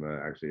I'm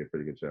actually a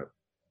pretty good chef.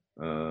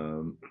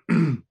 Our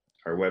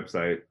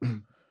website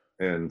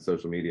and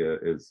social media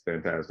is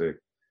fantastic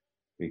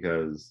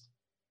because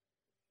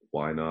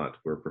why not?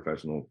 We're a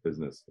professional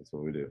business. That's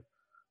what we do.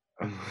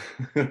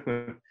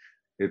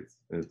 It's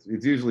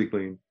usually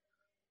clean.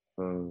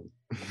 I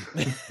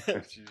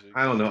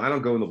don't know. I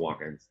don't go in the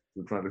walk-ins.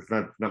 It's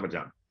not my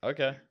job.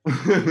 Okay.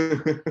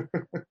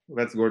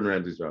 That's Gordon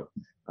Ramsay's job.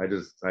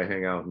 I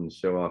hang out and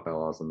show off how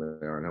awesome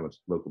they are and how much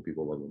local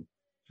people love them.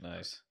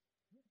 Nice.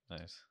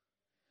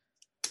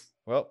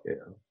 Well, yeah.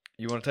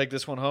 You want to take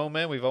this one home,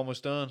 man? We've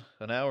almost done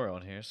an hour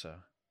on here, so.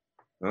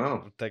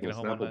 Taking it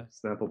home on that.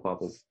 Snapple,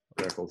 popples,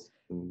 crackles,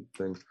 and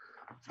things.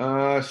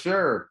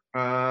 Sure.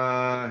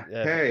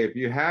 Hey, if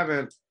you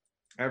haven't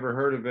ever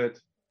heard of it,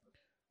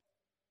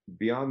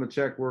 Beyond the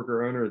Check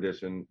Worker Owner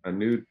Edition, a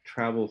new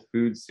travel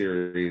food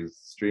series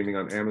streaming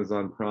on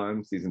Amazon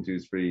Prime. Season 2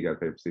 is free. You got to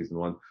pay for season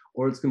 1,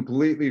 or it's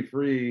completely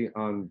free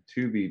on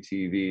Tubi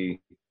TV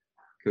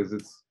because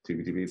it's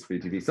Tubi TV. It's free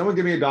TV. Someone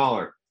give me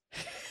 $1.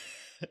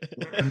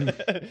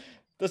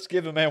 Let's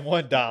give a man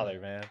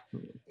 $1, man.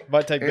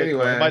 Might take Bitcoin.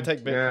 Anyway, might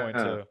take Bitcoin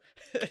too.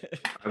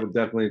 I will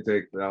definitely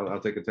take.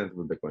 I'll take a tenth of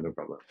a Bitcoin, no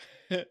problem.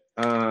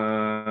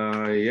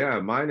 Yeah,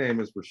 my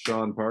name is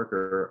Rashawn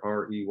Parker,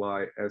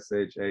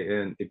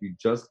 REYSHAN. If you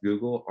just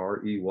Google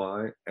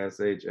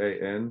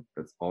REYSHAN,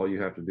 that's all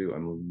you have to do.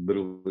 I'm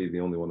literally the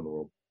only one in the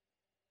world.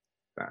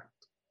 Fact.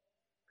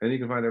 And you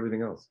can find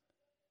everything else.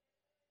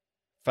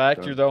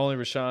 Fact, you're the only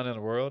Rashawn in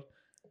the world?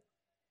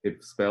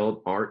 It's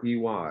spelled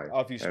REY.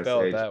 Oh, if you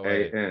spell it that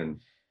way.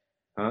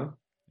 Huh?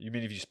 You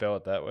mean if you spell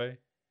it that way?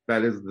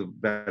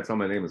 That's how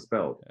my name is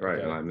spelled, right?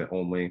 Okay. And I'm the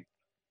only.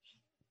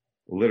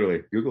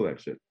 Literally, Google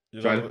that shit.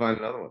 Try to find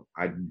another one.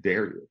 I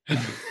dare you.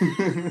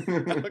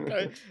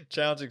 Okay,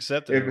 challenge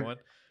accepted, everyone.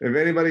 If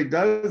anybody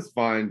does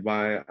find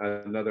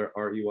another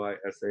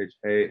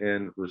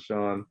REYSHAN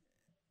Rashawn,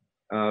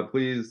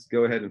 please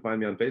go ahead and find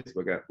me on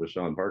Facebook at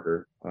Rashawn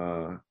Parker,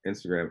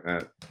 Instagram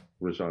at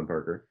Rashawn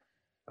Parker,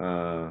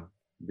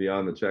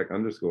 Beyond the Check _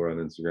 on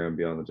Instagram,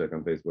 Beyond the Check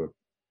on Facebook,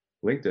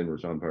 LinkedIn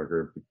Rashawn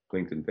Parker,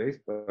 LinkedIn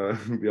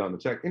Facebook, Beyond the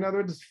Check. You know,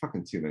 there are just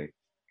fucking too many.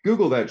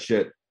 Google that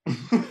shit.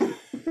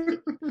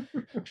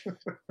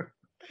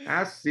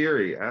 Ask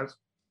Siri, ask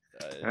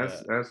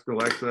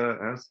Alexa,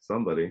 ask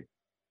somebody.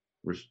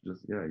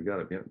 You got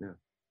it. Yeah.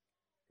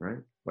 Right?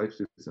 Life's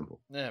too simple.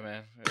 Yeah,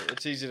 man.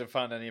 It's easy to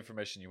find any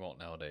information you want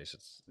nowadays.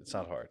 It's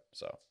not hard.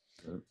 So.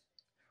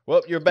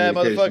 Well, you're a bad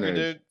motherfucker,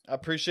 dude. I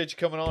appreciate you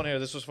coming on here.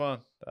 This was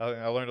fun.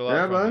 I learned a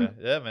lot from you.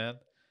 Yeah, man.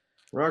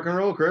 Rock and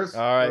roll, Chris.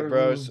 All right,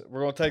 bros.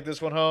 We're going to take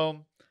this one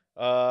home.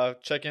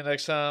 Check in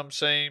next time.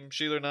 Same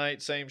Sheeler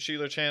night, same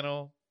Sheeler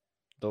channel.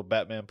 Little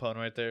Batman pun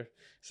right there.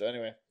 So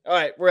anyway. All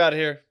right, we're out of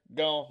here.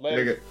 Go on.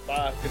 Later.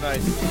 Bye. Good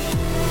night.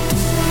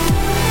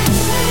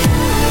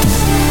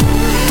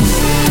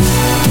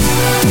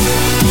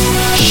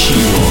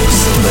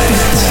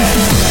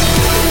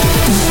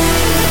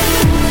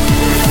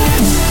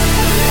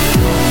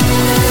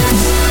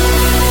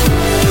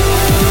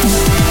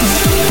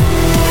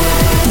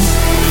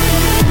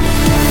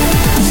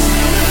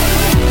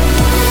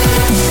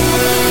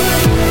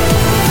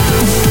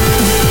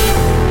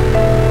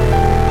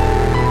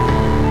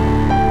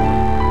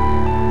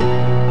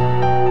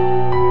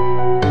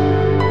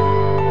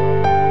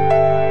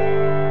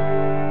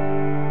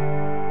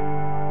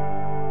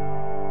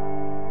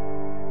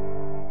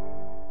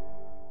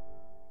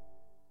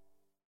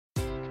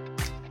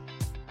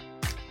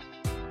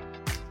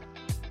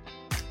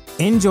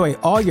 Enjoy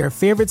all your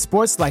favorite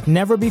sports like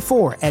never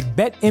before at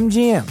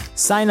BetMGM.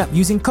 Sign up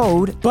using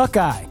code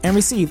Buckeye and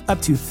receive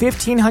up to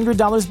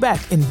 $1,500 back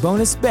in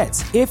bonus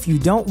bets if you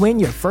don't win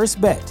your first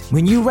bet.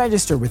 When you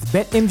register with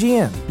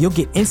BetMGM, you'll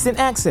get instant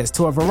access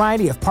to a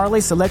variety of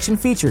parlay selection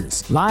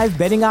features, live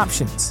betting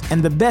options,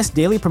 and the best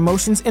daily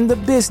promotions in the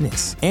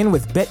business. And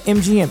with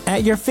BetMGM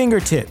at your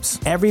fingertips,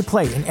 every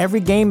play and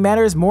every game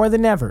matters more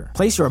than ever.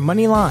 Place your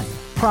money line,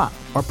 prop,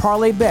 or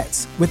parlay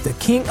bets with the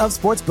king of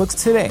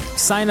sportsbooks today.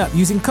 Sign up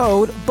using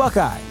code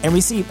Buckeye and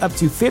receive up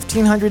to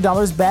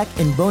 $1,500 back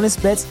in bonus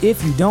bets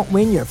if you don't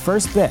win your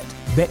first bet.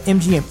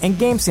 BetMGM and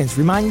GameSense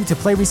remind you to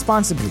play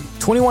responsibly.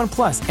 21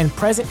 plus and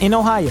present in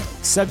Ohio,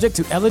 subject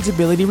to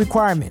eligibility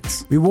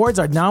requirements. Rewards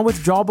are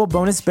non-withdrawable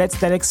bonus bets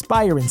that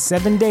expire in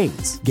 7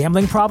 days.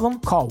 Gambling problem?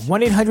 Call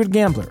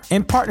 1-800-GAMBLER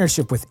in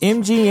partnership with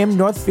MGM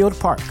Northfield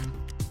Park.